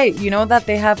 By the way, you know that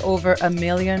they have over 1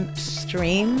 million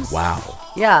streams? Wow.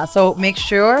 Yeah, so make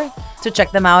sure to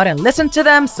check them out and listen to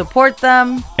them, support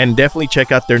them. And definitely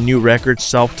check out their new record,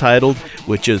 self-titled,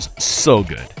 which is so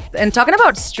good. And talking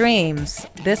about streams,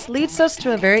 this leads us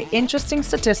to a very interesting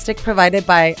statistic provided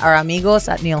by our amigos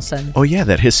at Nielsen. Oh yeah,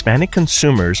 that Hispanic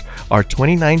consumers are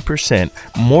 29%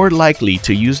 more likely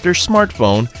to use their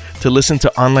smartphone to listen to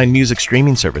online music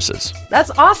streaming services. That's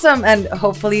awesome, and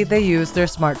hopefully they use their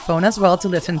smartphone as well to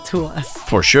listen to us.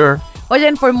 For sure. Oye,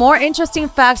 and for more interesting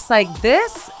facts like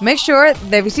this, make sure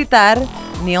de visitar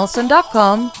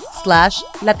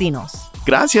nielsen.com/latinos.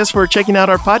 Gracias for checking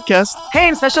out our podcast. Hey,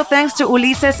 and special thanks to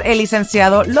Ulises El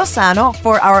Licenciado Lozano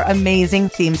for our amazing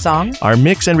theme song. Our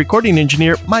mix and recording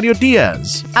engineer, Mario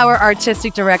Diaz. Our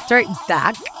artistic director,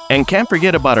 Dak. And can't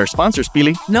forget about our sponsors,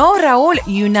 Pili. No, Raul,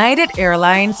 United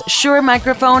Airlines, Shure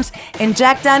Microphones, and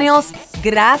Jack Daniels,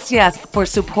 gracias for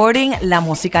supporting la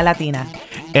música latina.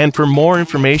 And for more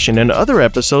information and other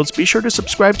episodes, be sure to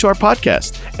subscribe to our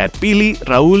podcast at Pili,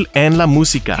 Raúl, and La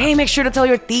Música. Hey, make sure to tell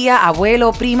your tía,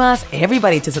 abuelo, primas,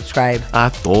 everybody to subscribe. A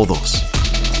todos.